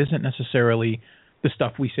here that isn't necessarily the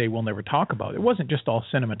stuff we say we'll never talk about. It wasn't just all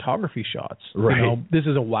cinematography shots. Right. This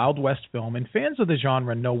is a Wild West film, and fans of the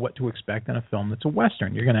genre know what to expect in a film that's a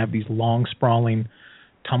Western. You're going to have these long, sprawling,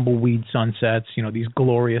 tumbleweed sunsets, these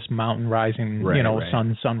glorious mountain rising,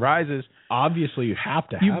 sunrises. Obviously, you have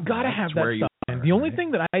to have You've got to have that stuff. And the only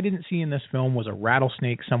thing that I didn't see in this film was a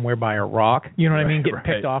rattlesnake somewhere by a rock. You know what I mean? Getting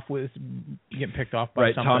picked off with getting picked off by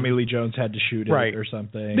something. Tommy Lee Jones had to shoot it or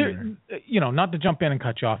something. Not to jump in and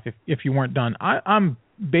cut you off if you weren't done. I'm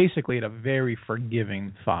basically at a very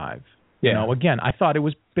forgiving 5. Yeah. Again, I thought it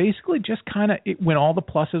was basically just kind of when all the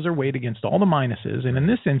pluses are weighed against all the minuses, and in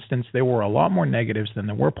this instance, there were a lot more negatives than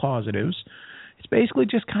there were positives. It's basically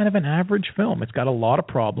just kind of an average film. It's got a lot of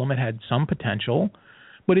problem. It had some potential,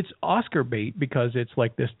 but it's Oscar bait because it's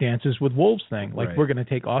like this Dances with Wolves thing. Like we're going to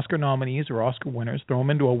take Oscar nominees or Oscar winners, throw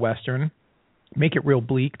them into a Western, make it real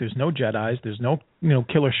bleak. There's no Jedis. There's no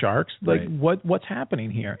killer sharks. Like what's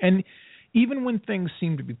happening here? And even when things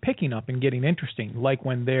seem to be picking up and getting interesting, like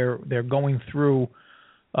when they're going through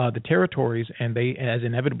the territories and they, as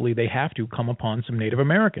inevitably they have to, come upon some Native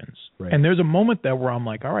Americans. Right. And there's a moment there where I'm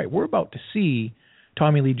like, all right, we're about to see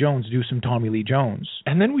Tommy Lee Jones do some Tommy Lee Jones.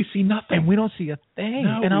 And then we see nothing. And we don't see a thing.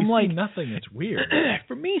 No, and I'm we like, see nothing. It's weird.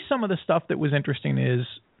 For me, some of the stuff that was interesting is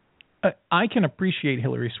I can appreciate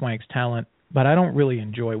Hilary Swank's talent, but I don't really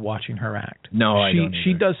enjoy watching her act. No, I don't either.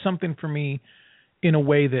 She does something for me in a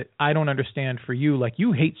way that I don't understand for you. Like,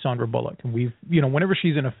 you hate Sandra Bullock, and whenever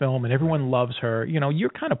she's in a film and everyone loves her,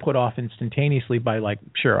 you're kind of put off instantaneously by, like,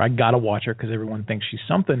 sure, I got to watch her because everyone thinks she's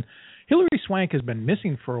something. Hilary Swank has been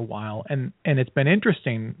missing for a while, and it's been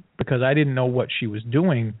interesting because I didn't know what she was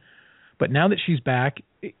doing, but now that she's back,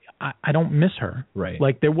 I don't miss her. Right.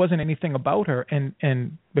 Like, there wasn't anything about her,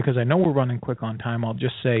 and because I know we're running quick on time, I'll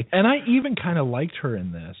just say. And I even kind of liked her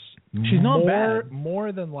in this. She's not bad.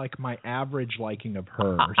 More than like my average liking of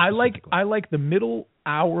her. I like the middle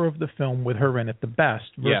hour of the film with her in it the best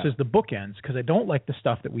versus the bookends, because I don't like the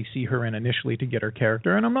stuff that we see her in initially to get her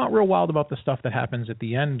character, and I'm not real wild about the stuff that happens at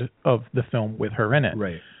the end of the film with her in it.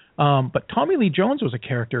 Right. But Tommy Lee Jones was a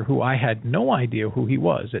character who I had no idea who he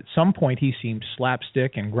was. At some point, he seemed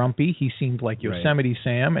slapstick and grumpy. He seemed like Yosemite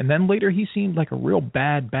Sam, and then later he seemed like a real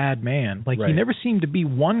bad man. Like, he never seemed to be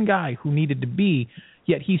one guy who needed to be,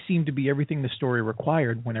 yet he seemed to be everything the story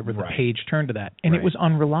required whenever the page turned to that. And it was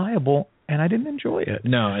unreliable, and I didn't enjoy it.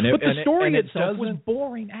 No, but the story itself was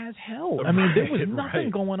boring as hell. I mean, there was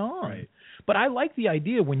nothing going on. Right. But I like the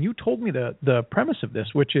idea when you told me the premise of this,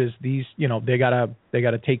 which is these, they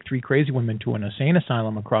gotta take 3 crazy women to an insane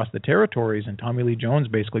asylum across the territories, and Tommy Lee Jones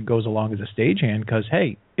basically goes along as a stagehand because,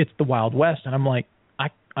 hey, it's the Wild West, and I'm like,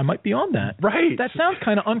 I might be on that. Right. That sounds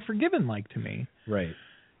kind of Unforgiven-like to me. Right.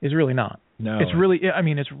 It's really not. No. It's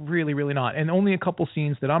really, really not. And only a couple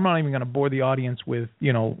scenes that I'm not even going to bore the audience with,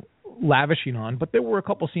 lavishing on, but there were a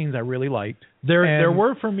couple scenes I really liked. There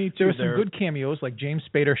were for me too. There were some good cameos, like James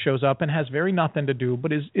Spader shows up and has very nothing to do,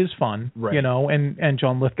 but is fun, right. And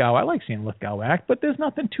John Lithgow. I like seeing Lithgow act, but there's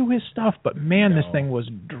nothing to his stuff. But man, this thing was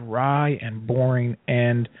dry and boring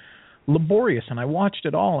and laborious, and I watched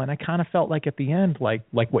it all, and I kind of felt like at the end, like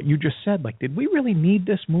what you just said, like, did we really need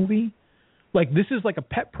this movie? Like, this is like a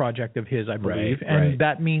pet project of his, I believe, and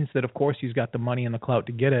that means that, of course, he's got the money and the clout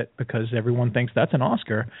to get it because everyone thinks that's an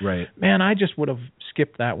Oscar. Right. Man, I just would have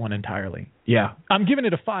skipped that one entirely. Yeah. I'm giving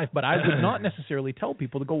it a 5, but I would not necessarily tell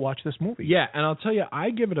people to go watch this movie. Yeah, and I'll tell you, I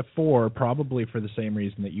give it a 4 probably for the same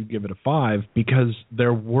reason that you give it a 5, because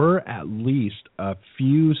there were at least a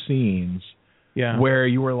few scenes where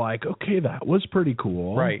you were like, okay, that was pretty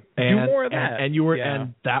cool. Right. And, do more of that.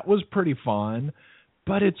 And that was pretty fun.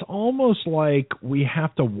 But it's almost like we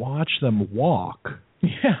have to watch them walk.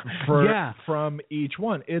 From each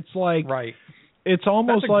one. It's like It's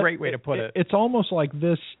almost That's a great way to put it. It's almost like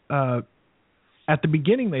this. At the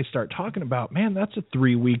beginning, they start talking about, man, that's a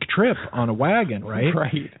 3-week trip on a wagon, right?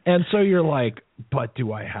 Right. And so you're like, but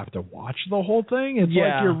do I have to watch the whole thing? It's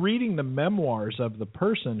like you're reading the memoirs of the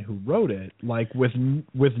person who wrote it, like with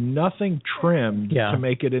nothing trimmed to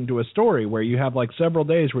make it into a story, where you have like several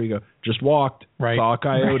days where you go, just walked, saw a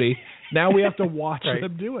coyote. Now we have to watch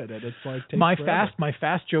them do it, and it's like my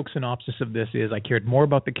fast joke synopsis of this is I cared more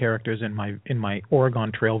about the characters in my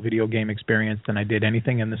Oregon Trail video game experience than I did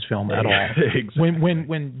anything in this film at all. Exactly.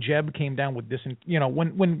 When Jeb came down with this,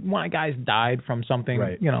 when one of guys died from something,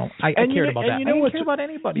 I cared about that. I didn't care about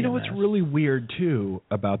anybody. You know what's really weird too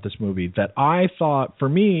about this movie that I thought, for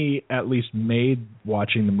me at least, made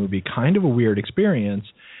watching the movie kind of a weird experience,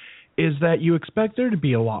 is that you expect there to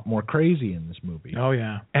be a lot more crazy in this movie. Oh,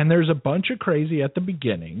 yeah. And there's a bunch of crazy at the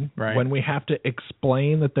beginning when we have to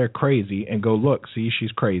explain that they're crazy and go, look, see,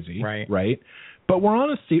 she's crazy. Right? But we're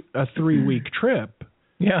on a 3-week trip.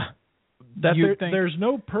 Yeah. There's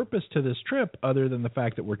no purpose to this trip other than the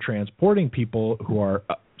fact that we're transporting people who are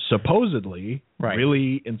supposedly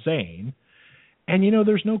really insane. And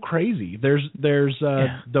there's no crazy. There's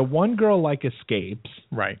the one girl escapes,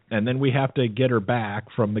 right, and then we have to get her back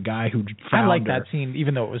from the guy who found her. I like her. that scene,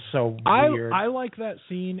 even though it was so weird. I like that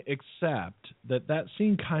scene, except that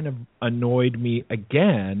scene kind of annoyed me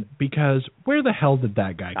again because where the hell did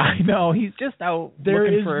that guy come I know he's just out there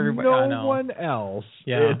looking is for everybody. no one else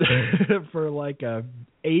Yeah. for a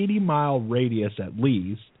 80-mile radius at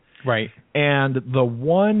least. Right. And the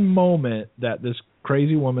one moment that this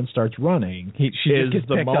crazy woman starts running she is just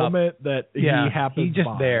the moment that he happens he's just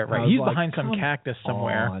by. there. Right. He's like, behind some cactus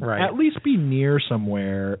somewhere. on. Right. At least be near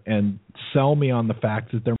somewhere and sell me on the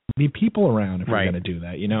fact that there may be people around if you're going to do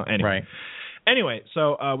that. Anyway. Right. Anyway,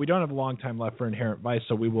 so we don't have a long time left for Inherent Vice,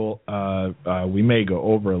 so we will we may go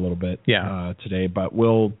over a little bit today, but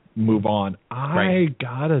we'll move on. I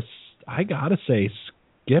gotta say,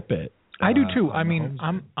 skip it. I do too. I mean,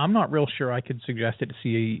 I'm not real sure I could suggest it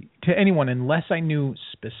to anyone unless I knew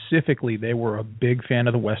specifically they were a big fan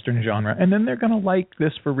of the Western genre, and then they're going to like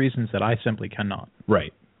this for reasons that I simply cannot.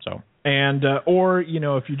 Right. So. And or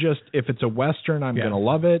if it's a Western, I'm going to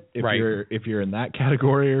love it. If you're in that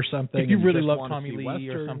category or something, if you really love Tommy Lee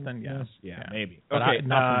Western, or something, yeah, maybe. But okay,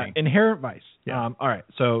 not for me. Inherent Vice. Yeah. All right,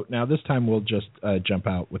 so now this time we'll just jump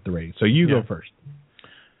out with the rating. So you go first.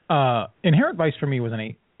 Inherent Vice for me was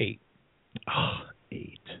an 8. Oh,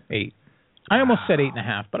 8. I almost said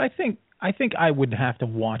 8.5, but I think I would have to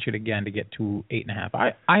watch it again to get to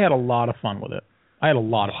 8.5. I had a lot of fun with it.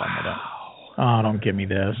 Oh, don't give me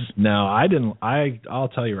this. No, I didn't. I'll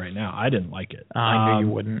tell you right now, I didn't like it. I knew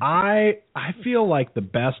you wouldn't. I feel like the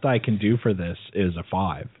best I can do for this is a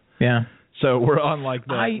 5. Yeah. So we're on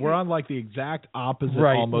the exact opposite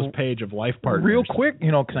almost page of Life Partners. Real quick,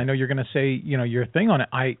 because I know you're going to say your thing on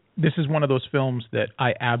it. This is one of those films that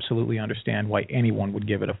I absolutely understand why anyone would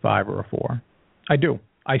give it a 5 or a 4. I do.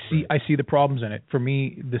 I see the problems in it. For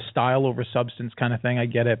me, the style over substance kind of thing, I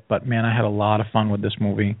get it. But man, I had a lot of fun with this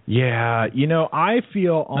movie. Yeah, I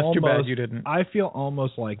feel almost. That's too bad you didn't. I feel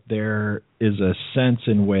almost like there is a sense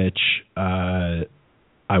in which I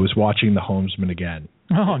was watching The Homesman again.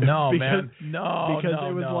 Oh no, because, man! No, because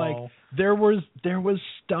it was like there was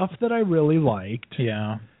stuff that I really liked.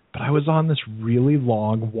 Yeah. But I was on this really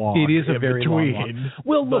long walk. It is a very long walk.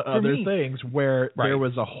 Well, look, the other things where there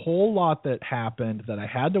was a whole lot that happened that I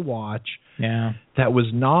had to watch. Yeah. That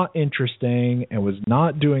was not interesting and was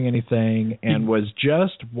not doing anything and was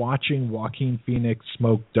just watching Joaquin Phoenix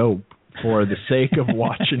smoke dope for the sake of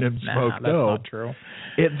watching him smoke dope. That's not true.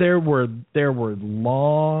 There were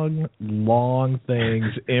long things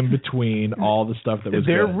in between all the stuff that was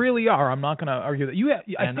there good. really are. I'm not going to argue that.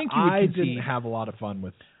 I didn't have a lot of fun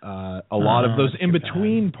with a lot of those in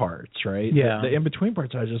between parts, right? Yeah. The in between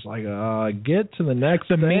parts, I was just like, get to the next.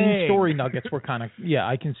 The main story nuggets were kind of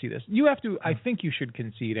I can see this. You have to. I think you should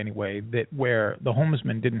concede anyway that where The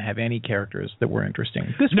Homesman didn't have any characters that were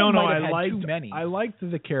interesting. This one might have had too many. I liked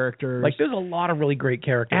the characters. Like there's a lot of really great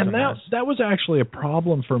characters. And that was actually a problem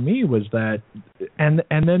for me was that, and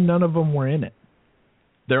then none of them were in it.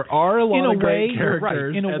 There are a lot of great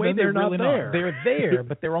characters. Right. In a way, they're not really there. not. They're there,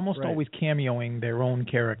 but they're almost always cameoing their own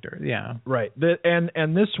character. Yeah. Right.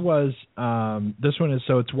 And this one is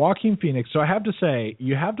so it's Joaquin Phoenix. So I have to say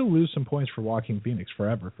you have to lose some points for Joaquin Phoenix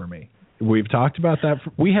forever for me. We've talked about that.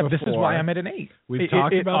 Before. This is why I'm at an 8. We've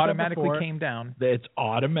talked about that automatically before. came down. It's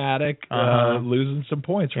automatic losing some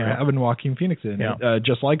points for having Joaquin Phoenix in it,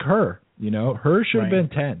 just like her. Her should have been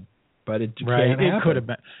 10, but it can't happen. It could have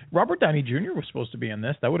been. Robert Downey Jr. was supposed to be in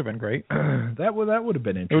this. That would have been great. that would have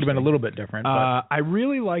been interesting. It would have been a little bit different. I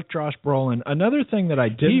really like Josh Brolin. Another thing that I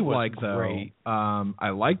didn't like, though, I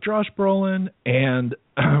like Josh Brolin, and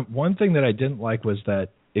one thing that I didn't like was that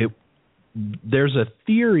there's a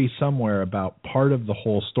theory somewhere about part of the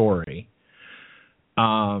whole story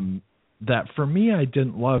that for me I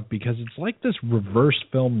didn't love because it's like this reverse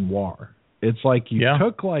film noir. It's like you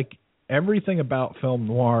took like everything about film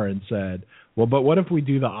noir and said, well, but what if we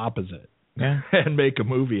do the opposite and make a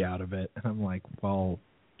movie out of it? And I'm like, well,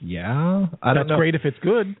 yeah. I don't know. That's great if it's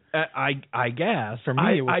good. I guess. For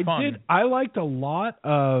me, it was fun. I liked a lot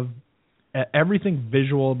of everything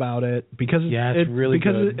visual about it because it's really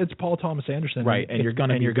good. It's Paul Thomas Anderson, right? And you're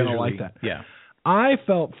gonna like that. Yeah. I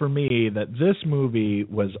felt for me that this movie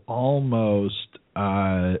was almost,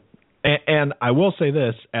 and I will say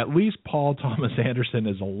this: at least Paul Thomas Anderson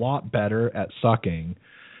is a lot better at sucking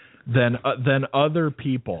than other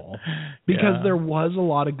people because there was a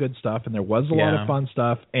lot of good stuff and there was a lot of fun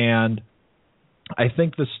stuff, and I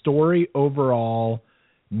think the story overall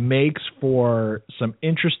makes for some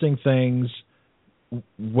interesting things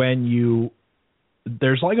when you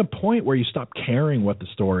there's like a point where you stop caring what the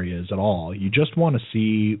story is at all. You just want to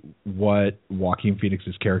see what Joaquin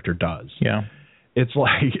Phoenix's character does. Yeah. It's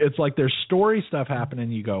like there's story stuff happening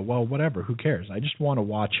and you go, well, whatever, who cares? I just want to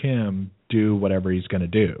watch him do whatever he's going to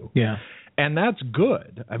do. Yeah. And that's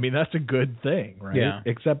good. I mean, that's a good thing, right? Yeah.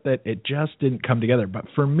 Except that it just didn't come together. But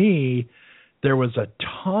for me, there was a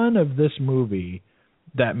ton of this movie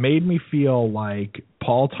that made me feel like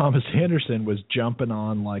Paul Thomas Anderson was jumping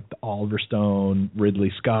on like the Oliver Stone,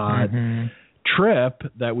 Ridley Scott trip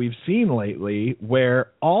that we've seen lately,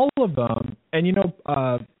 where all of them, and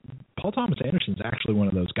Paul Thomas Anderson's actually one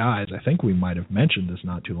of those guys, I think we might have mentioned this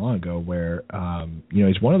not too long ago, where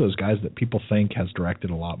he's one of those guys that people think has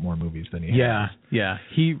directed a lot more movies than he has. Yeah.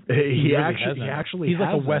 He actually he's like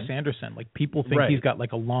hasn't. a Wes Anderson. Like people think Right. he's got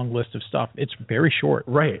like a long list of stuff. It's very short.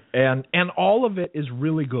 Right. And all of it is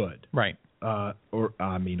really good. Right. All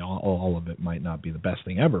of it might not be the best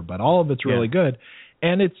thing ever, but all of it's really good.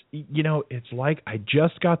 And it's like I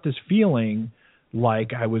just got this feeling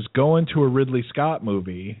like I was going to a Ridley Scott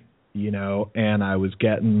movie, and I was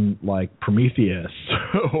getting like Prometheus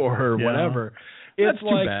or whatever. That's It's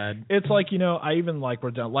like, too bad. It's like, I even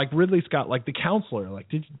wrote down like Ridley Scott, like The Counselor. Like,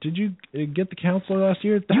 did you get The Counselor last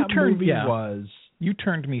year? That movie was. You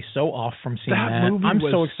turned me so off from seeing that. Movie I'm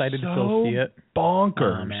was so excited to go see it.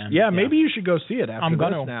 Bonkers. Oh, man. Yeah, maybe you should go see it after I'm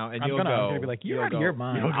gonna this now, and I'm you'll gonna, go. I'm gonna be like, you're out of your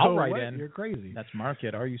mind. You'll I'll go, write what? in. You're crazy. That's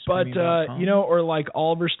market. Are you? But or like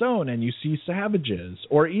Oliver Stone, and you see Savages,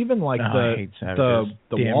 or even like I hate the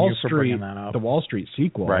Damn Wall you for Street bringing that up. the Wall Street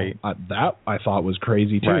sequel. Right. That I thought was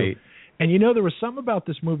crazy too. Right. And there was something about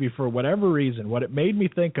this movie, for whatever reason, what it made me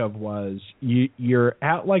think of was you're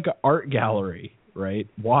at like an art gallery, right?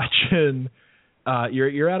 Watching,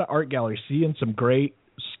 you're at an art gallery seeing some great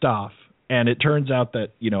stuff, and it turns out that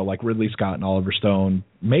like Ridley Scott and Oliver Stone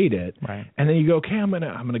made it, right? And then you go, okay, I'm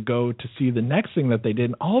gonna go to see the next thing that they did,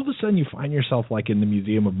 and all of a sudden you find yourself like in the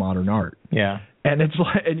Museum of Modern Art, Yeah. and it's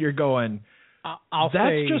like, and you're going, that's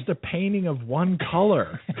say, just a painting of one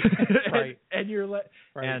color, right? and you're right.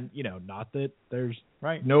 and not that there's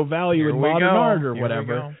right. no value in modern art or Here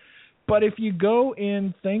whatever, but if you go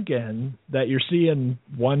in thinking that you're seeing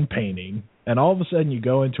one painting, and all of a sudden you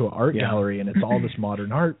go into an art gallery and it's all this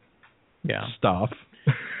modern art stuff,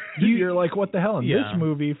 you're like, what the hell? In this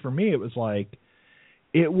movie, for me, it was like,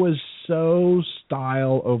 it was so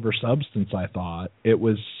style over substance. I thought it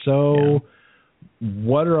was so.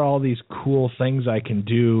 What are all these cool things I can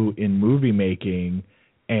do in movie making,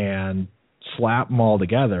 and slap them all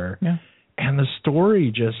together? Yeah. And the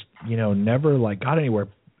story just, never like got anywhere,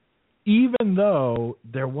 even though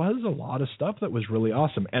there was a lot of stuff that was really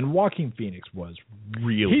awesome. And Joaquin Phoenix was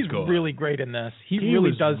really good. He's really great in this. He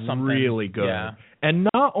really does something. Really good. Yeah. And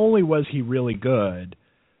not only was he really good,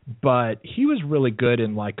 but he was really good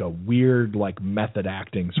in like a weird, like method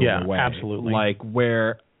acting sort of way. Yeah, absolutely. Like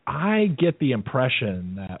where I get the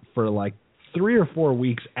impression that for like 3 or 4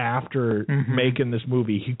 weeks after making this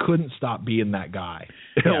movie, he couldn't stop being that guy.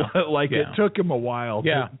 It took him a while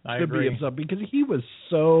to be himself, because he was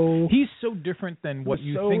he's so different than what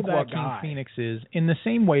you think Joaquin Phoenix is, in the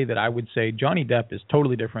same way that I would say Johnny Depp is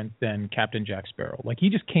totally different than Captain Jack Sparrow. Like, he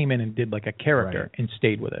just came in and did like a character and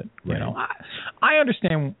stayed with it. Right. I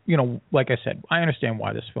understand, like I said, I understand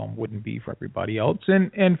why this film wouldn't be for everybody else.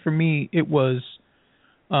 And for me, it was,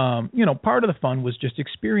 part of the fun was just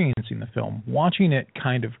experiencing the film, watching it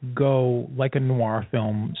kind of go like a noir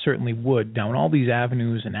film certainly would, down all these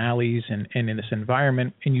avenues and alleys and in this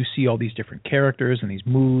environment, and you see all these different characters and these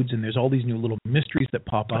moods, and there's all these new little mysteries that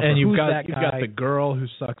pop up. And you've got the girl who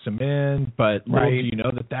sucks him in, but little do you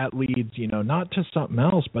know that leads, not to something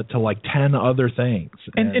else, but to like 10 other things.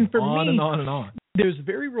 And for on me, and on and on. There's a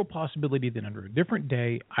very real possibility that under a different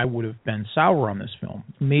day I would have been sour on this film.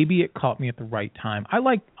 Maybe it caught me at the right time. I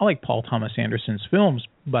like Paul Thomas Anderson's films,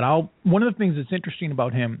 but one of the things that's interesting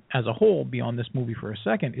about him as a whole, beyond this movie for a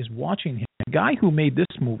second, is watching him. The guy who made this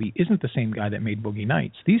movie isn't the same guy that made Boogie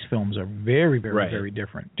Nights. These films are very, very, very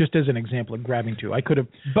different. Just as an example of grabbing to, I could have.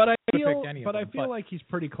 But I feel like he's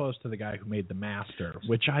pretty close to the guy who made The Master,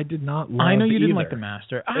 which I did not love. I know you didn't either. like The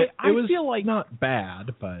Master. I feel like not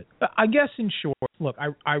bad, but I guess in short, look,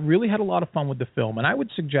 I really had a lot of fun with the film, and I would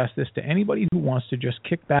suggest this to anybody who wants to just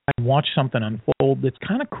kick back and watch something unfold that's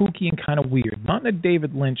kind of kooky and kind of weird, not in a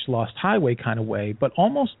David Lynch Lost Highway kind of way, but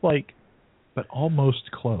almost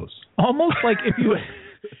close. Almost like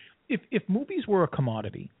if movies were a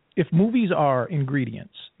commodity, if movies are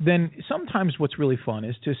ingredients, then sometimes what's really fun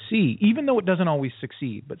is to see, even though it doesn't always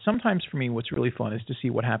succeed, but sometimes for me what's really fun is to see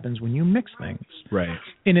what happens when you mix things. Right.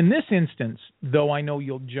 And in this instance, though I know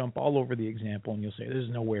you'll jump all over the example and you'll say this is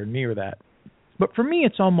nowhere near that, but for me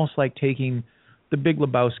it's almost like taking The Big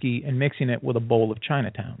Lebowski and mixing it with a bowl of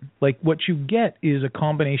Chinatown. Like, what you get is a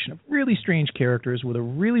combination of really strange characters with a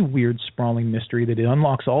really weird, sprawling mystery that it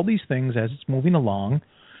unlocks all these things as it's moving along.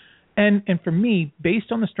 And for me,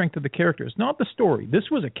 based on the strength of the characters, not the story, this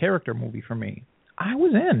was a character movie for me. I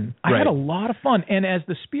was in. I had a lot of fun. And as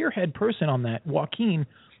the spearhead person on that, Joaquin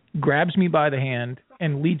grabs me by the hand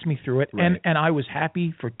and leads me through it. Right. And I was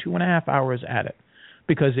happy for 2.5 hours at it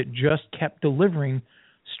because it just kept delivering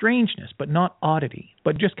strangeness, but not oddity,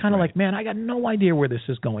 but just kind of like, man, I got no idea where this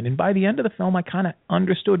is going. And by the end of the film, I kind of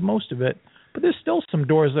understood most of it, but there's still some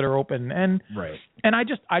doors that are open. And and I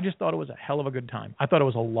just thought it was a hell of a good time. I thought it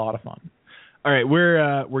was a lot of fun. All right,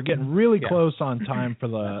 we're getting really close on time for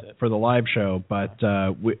the live show, but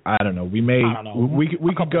I don't know. We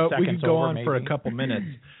could go on maybe for a couple minutes.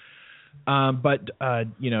 But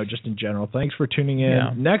just in general, thanks for tuning in.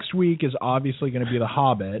 Yeah. Next week is obviously going to be The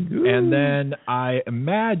Hobbit, and then I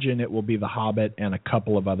imagine it will be The Hobbit and a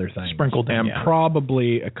couple of other things. Sprinkled in,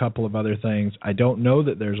 probably a couple of other things. I don't know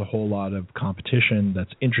that there's a whole lot of competition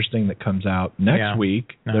that's interesting that comes out next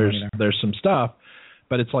week. No, there's some stuff,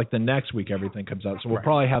 but it's like the next week everything comes out. So we'll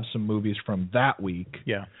probably have some movies from that week.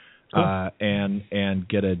 Yeah. Cool. And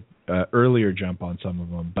get a earlier jump on some of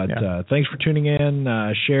them. But thanks for tuning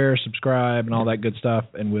in. Share, subscribe, and all that good stuff.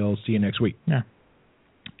 And we'll see you next week. Yeah.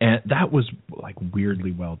 And that was like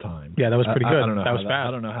weirdly well timed. Yeah, that was pretty good. I don't know that was fast.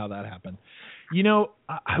 I don't know how that happened.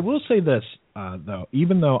 I will say this though,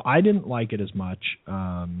 even though I didn't like it as much.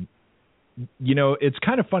 It's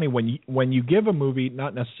kind of funny when you give a movie,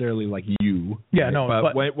 not necessarily like you. Yeah, right? no.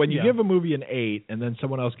 But when you give a movie an 8 and then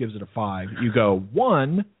someone else gives it a 5, you go,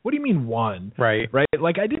 1? What do you mean 1? Right. Right?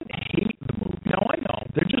 Like, I didn't hate the movie. No, I know.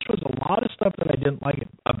 There just was a lot of stuff that I didn't like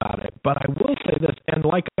about it. But I will say this, and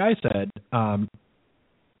like I said,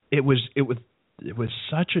 it was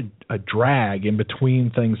such a drag in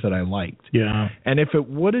between things that I liked. Yeah. And if it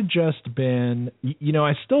would have just been,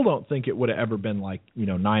 I still don't think it would have ever been like,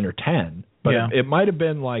 9 or 10, but it might have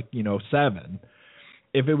been like, 7.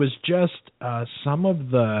 If it was just some of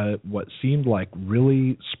the what seemed like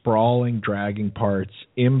really sprawling, dragging parts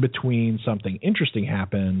in between something interesting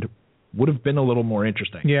happened, would have been a little more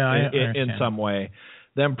interesting. Yeah, in some way.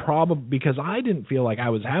 Then probably because I didn't feel like I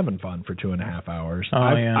was having fun for 2.5 hours.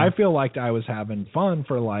 I feel like I was having fun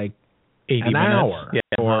for like 80 an minutes.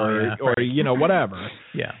 hour or whatever.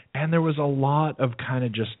 Yeah. And there was a lot of kind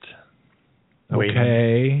of just waiting.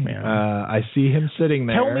 Okay. Yeah. I see him sitting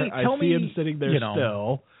there. Tell me, him sitting there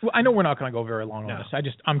still. Well, I know we're not going to go very long on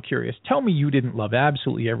this. I'm curious. Tell me you didn't love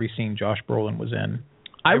absolutely every scene Josh Brolin was in.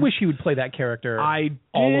 I wish he would play that character all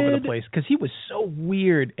over the place because he was so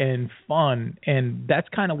weird and fun, and that's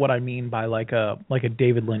kind of what I mean by like a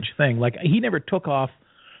David Lynch thing. Like he never took off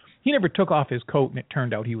his coat, and it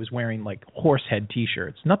turned out he was wearing like horse head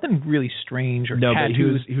T-shirts. Nothing really strange or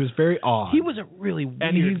tattoos. But he was very odd. He was a really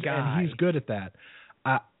weird guy. And he's good at that.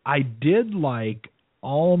 I did like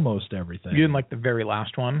almost everything. You didn't like the very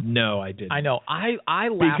last one? No, I didn't. I know. I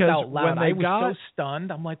laughed out loud. I was so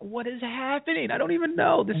stunned. I'm like, what is happening? I don't even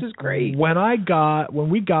know. This is great. When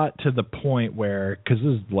we got to the point where, because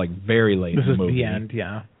this is like very late in the movie. This is the end,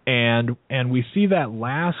 yeah. And we see that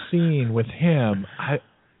last scene with him,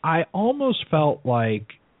 I almost felt like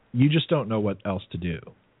you just don't know what else to do.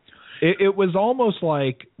 It was almost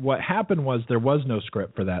like what happened was there was no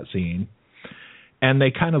script for that scene. And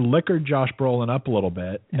they kind of liquored Josh Brolin up a little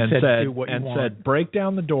bit and said, break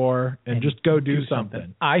down the door and just go do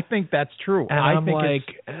something. I think that's true. And I'm like,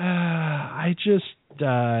 I just...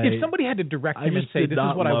 if somebody had to direct him and say, this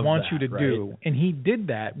is what I want you to do, and he did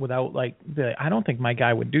that without, I don't think my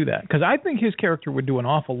guy would do that. Because I think his character would do an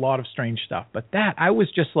awful lot of strange stuff. But I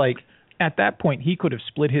was just like... At that point, he could have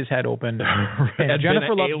split his head open, and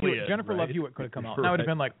Jennifer Love Hewitt could have come out. And I would have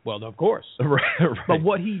been like, well, of course. Right. But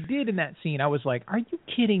what he did in that scene, I was like, are you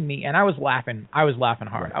kidding me? And I was laughing. I was laughing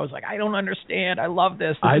hard. Right. I was like, I don't understand. I love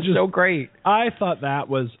this. This is so great. I thought that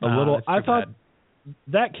was a little... I thought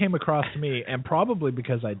that came across to me, and probably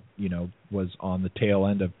because I, was on the tail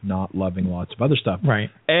end of not loving lots of other stuff.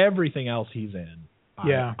 Right. Everything else he's in,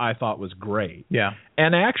 I thought was great. Yeah.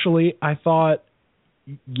 And actually, I thought...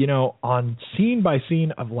 on scene by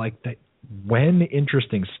scene of when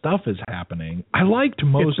interesting stuff is happening, I liked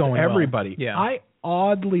most everybody. Well. Yeah. I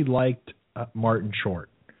oddly liked Martin Short.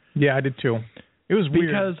 Yeah, I did too. It was weird.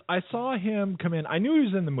 Because I saw him come in. I knew he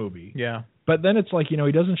was in the movie. Yeah. But then it's like, he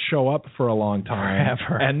doesn't show up for a long time.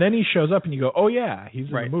 Forever. And then he shows up and you go, oh, yeah, he's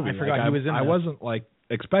in the movie. I forgot he was in there. I wasn't,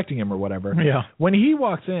 expecting him or whatever. Yeah. When he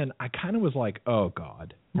walks in, I kind of was like, oh,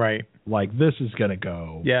 God. Right. This is going to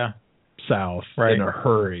go. Yeah. South in a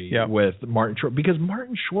hurry with Martin Short, because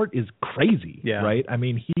Martin Short is crazy, right? I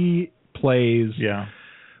mean, he plays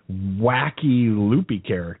wacky, loopy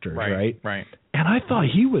characters, right? Right. And I thought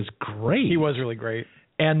he was great. He was really great.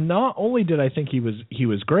 And not only did I think he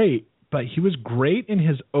was great, but he was great in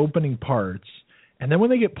his opening parts. And then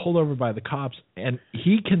when they get pulled over by the cops, and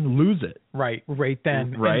he can lose it. Right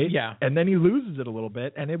then. Right? And, and then he loses it a little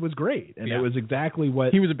bit, and it was great. And it was exactly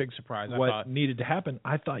what... He was a big surprise, I what thought. needed to happen.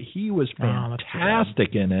 I thought he was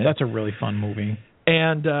fantastic in it. That's a really fun movie.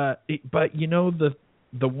 And, but, you know,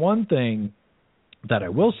 the one thing that I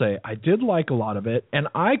will say, I did like a lot of it, and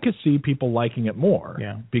I could see people liking it more.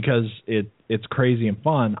 Yeah. Because it's crazy and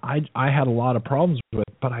fun. I had a lot of problems with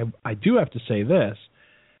it, but I do have to say this.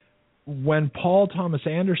 When Paul Thomas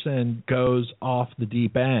Anderson goes off the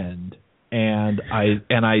deep end, and I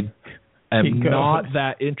am not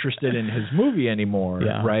that interested in his movie anymore,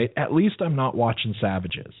 right? At least I'm not watching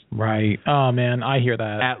Savages. Right. Oh man, I hear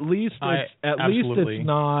that. At least it's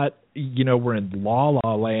not, you know, we're in La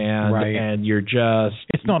La Land, and you're just...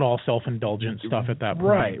 It's not all self-indulgent stuff at that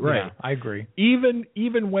point. Right. Yeah, I agree. Even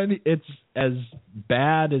when it's as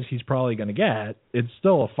bad as he's probably going to get, it's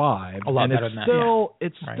still a 5. A lot better than that.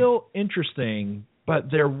 It's still interesting, but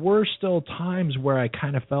there were still times where I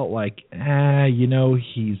kind of felt like, you know,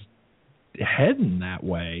 he's heading that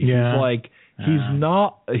way. Yeah. He's like...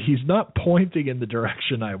 He's not pointing in the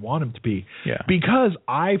direction I want him to be. Yeah. Because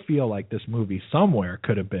I feel like this movie somewhere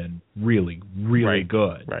could have been really, really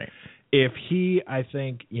good. Right. If he, I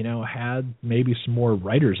think, you know, had maybe some more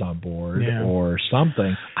writers on board or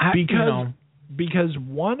something. Because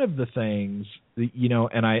one of the things, you know,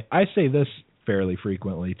 and I say this fairly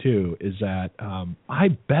frequently too, is that I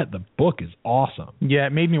bet the book is awesome. Yeah,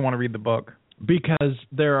 it made me want to read the book. Because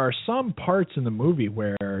there are some parts in the movie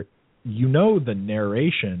where, you know, the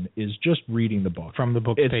narration is just reading the book from the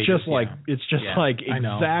book. It's pages, just like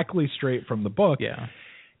exactly straight from the book. Yeah.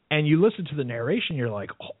 And you listen to the narration, you're like,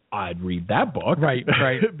 oh, I'd read that book, right?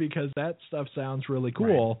 Because that stuff sounds really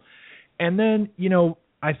cool. Right. And then, you know,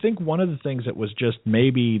 I think one of the things that was just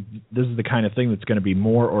maybe this is the kind of thing that's going to be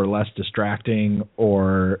more or less distracting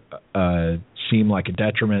or seem like a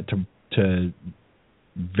detriment to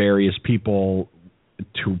various people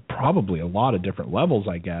to probably a lot of different levels,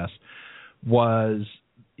 I guess, was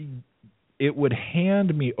it would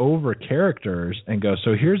hand me over characters and go,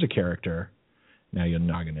 so here's a character. Now you're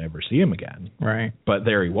not going to ever see him again. Right. But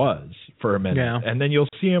there he was for a minute. Yeah. And then you'll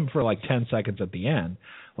see him for like 10 seconds at the end.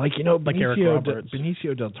 Like, you know,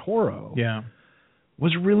 Benicio del Toro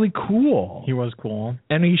was really cool. He was cool.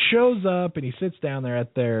 And he shows up and he sits down there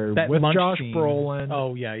with Josh Brolin.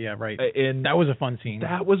 Oh, yeah, right. And that was a fun scene.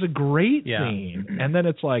 That was a great scene. And then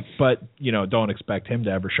it's like, but, you know, don't expect him to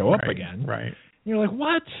ever show up again. Right. And you're like,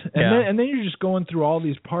 what? And then you're just going through all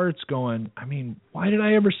these parts going, I mean, why did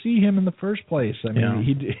I ever see him in the first place? I mean,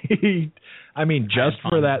 he just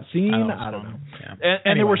for that scene, I don't know. Yeah.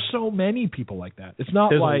 And there were so many people like that. It's not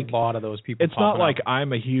There's like a lot of those people. It's not like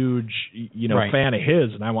I'm a huge, you know, fan of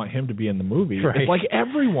his and I want him to be in the movie. Right. It's like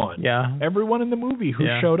everyone. Yeah. Everyone in the movie who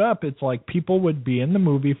showed up, it's like people would be in the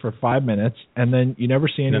movie for 5 minutes and then you never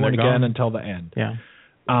see anyone again until the end. Yeah.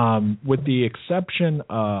 With the exception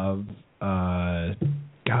of God,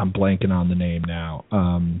 I'm blanking on the name now.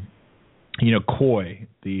 You know, Coy,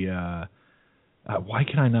 the why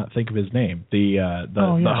can I not think of his name? The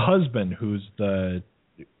husband who's the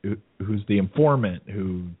informant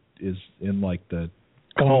who is in like the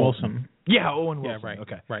Owen Wilson. Yeah, Owen Wilson. Yeah, right.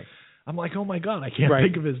 Okay. Right. I'm like, oh my God, I can't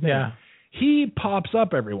think of his name. Yeah. He pops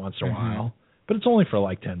up every once in a while, but it's only for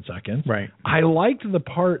like 10 seconds. Right. I liked the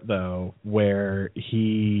part though where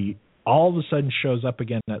he all of a sudden shows up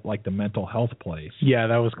again at like the mental health place. Yeah,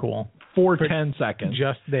 that was cool. For 10 seconds.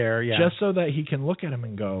 Just there, yeah. Just so that he can look at him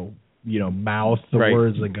and go, you know, mouth the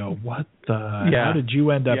words and go, what the, how did you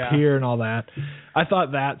end up here and all that. I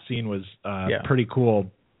thought that scene was pretty cool,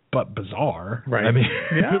 but bizarre. Right. I mean,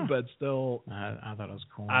 but still. I thought it was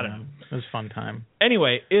cool. I don't know. It was a fun time.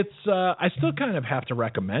 Anyway, it's, I still kind of have to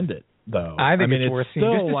recommend it though. I think it's worth seeing.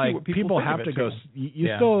 Still like people have to go,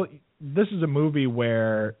 still, this is a movie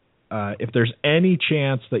where, if there's any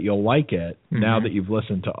chance that you'll like it, now that you've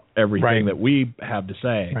listened to everything that we have to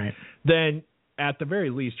say, then at the very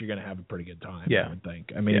least you're going to have a pretty good time, I would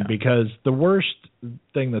think. I mean, because the worst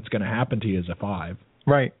thing that's going to happen to you is a 5.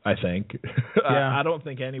 Right. I think. I don't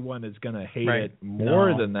think anyone is going to hate it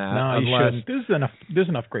more than that. No, unless, you shouldn't. There's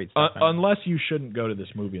enough great stuff. Unless you shouldn't go to this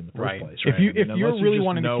movie in the first place. Right? If you're really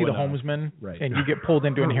wanting to see The Homesman and you get pulled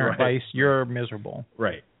into Inherent Vice, you're miserable.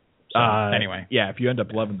 Right. So, anyway. Yeah, if you end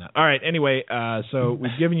up loving that. All right, anyway, so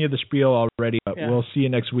we've given you the spiel already. We'll see you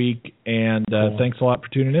next week, and thanks a lot for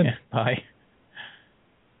tuning in. Yeah, bye.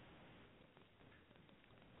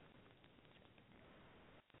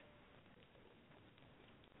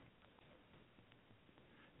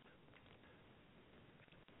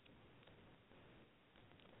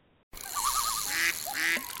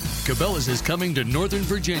 Cabela's is coming to Northern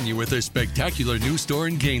Virginia with a spectacular new store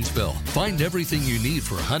in Gainesville. Find everything you need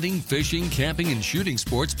for hunting, fishing, camping, and shooting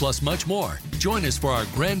sports, plus much more. Join us for our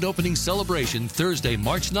grand opening celebration Thursday,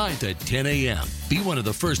 March 9th at 10 a.m. Be one of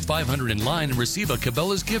the first 500 in line and receive a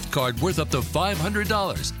Cabela's gift card worth up to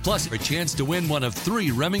 $500, plus a chance to win one of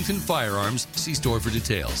 3 Remington firearms. See store for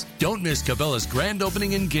details. Don't miss Cabela's grand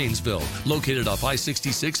opening in Gainesville, located off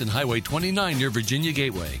I-66 and Highway 29 near Virginia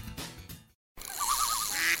Gateway.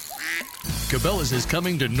 Cabela's is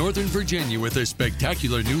coming to Northern Virginia with a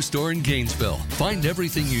spectacular new store in Gainesville. Find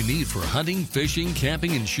everything you need for hunting, fishing,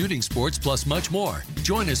 camping, and shooting sports, plus much more.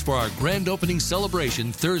 Join us for our grand opening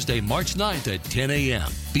celebration Thursday, March 9th at 10 a.m.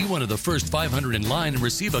 Be one of the first 500 in line and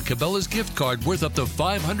receive a Cabela's gift card worth up to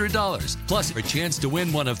 $500, plus a chance to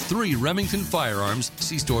win one of 3 Remington firearms.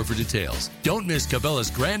 See store for details. Don't miss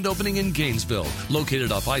Cabela's grand opening in Gainesville,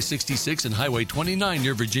 located off I-66 and Highway 29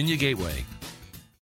 near Virginia Gateway.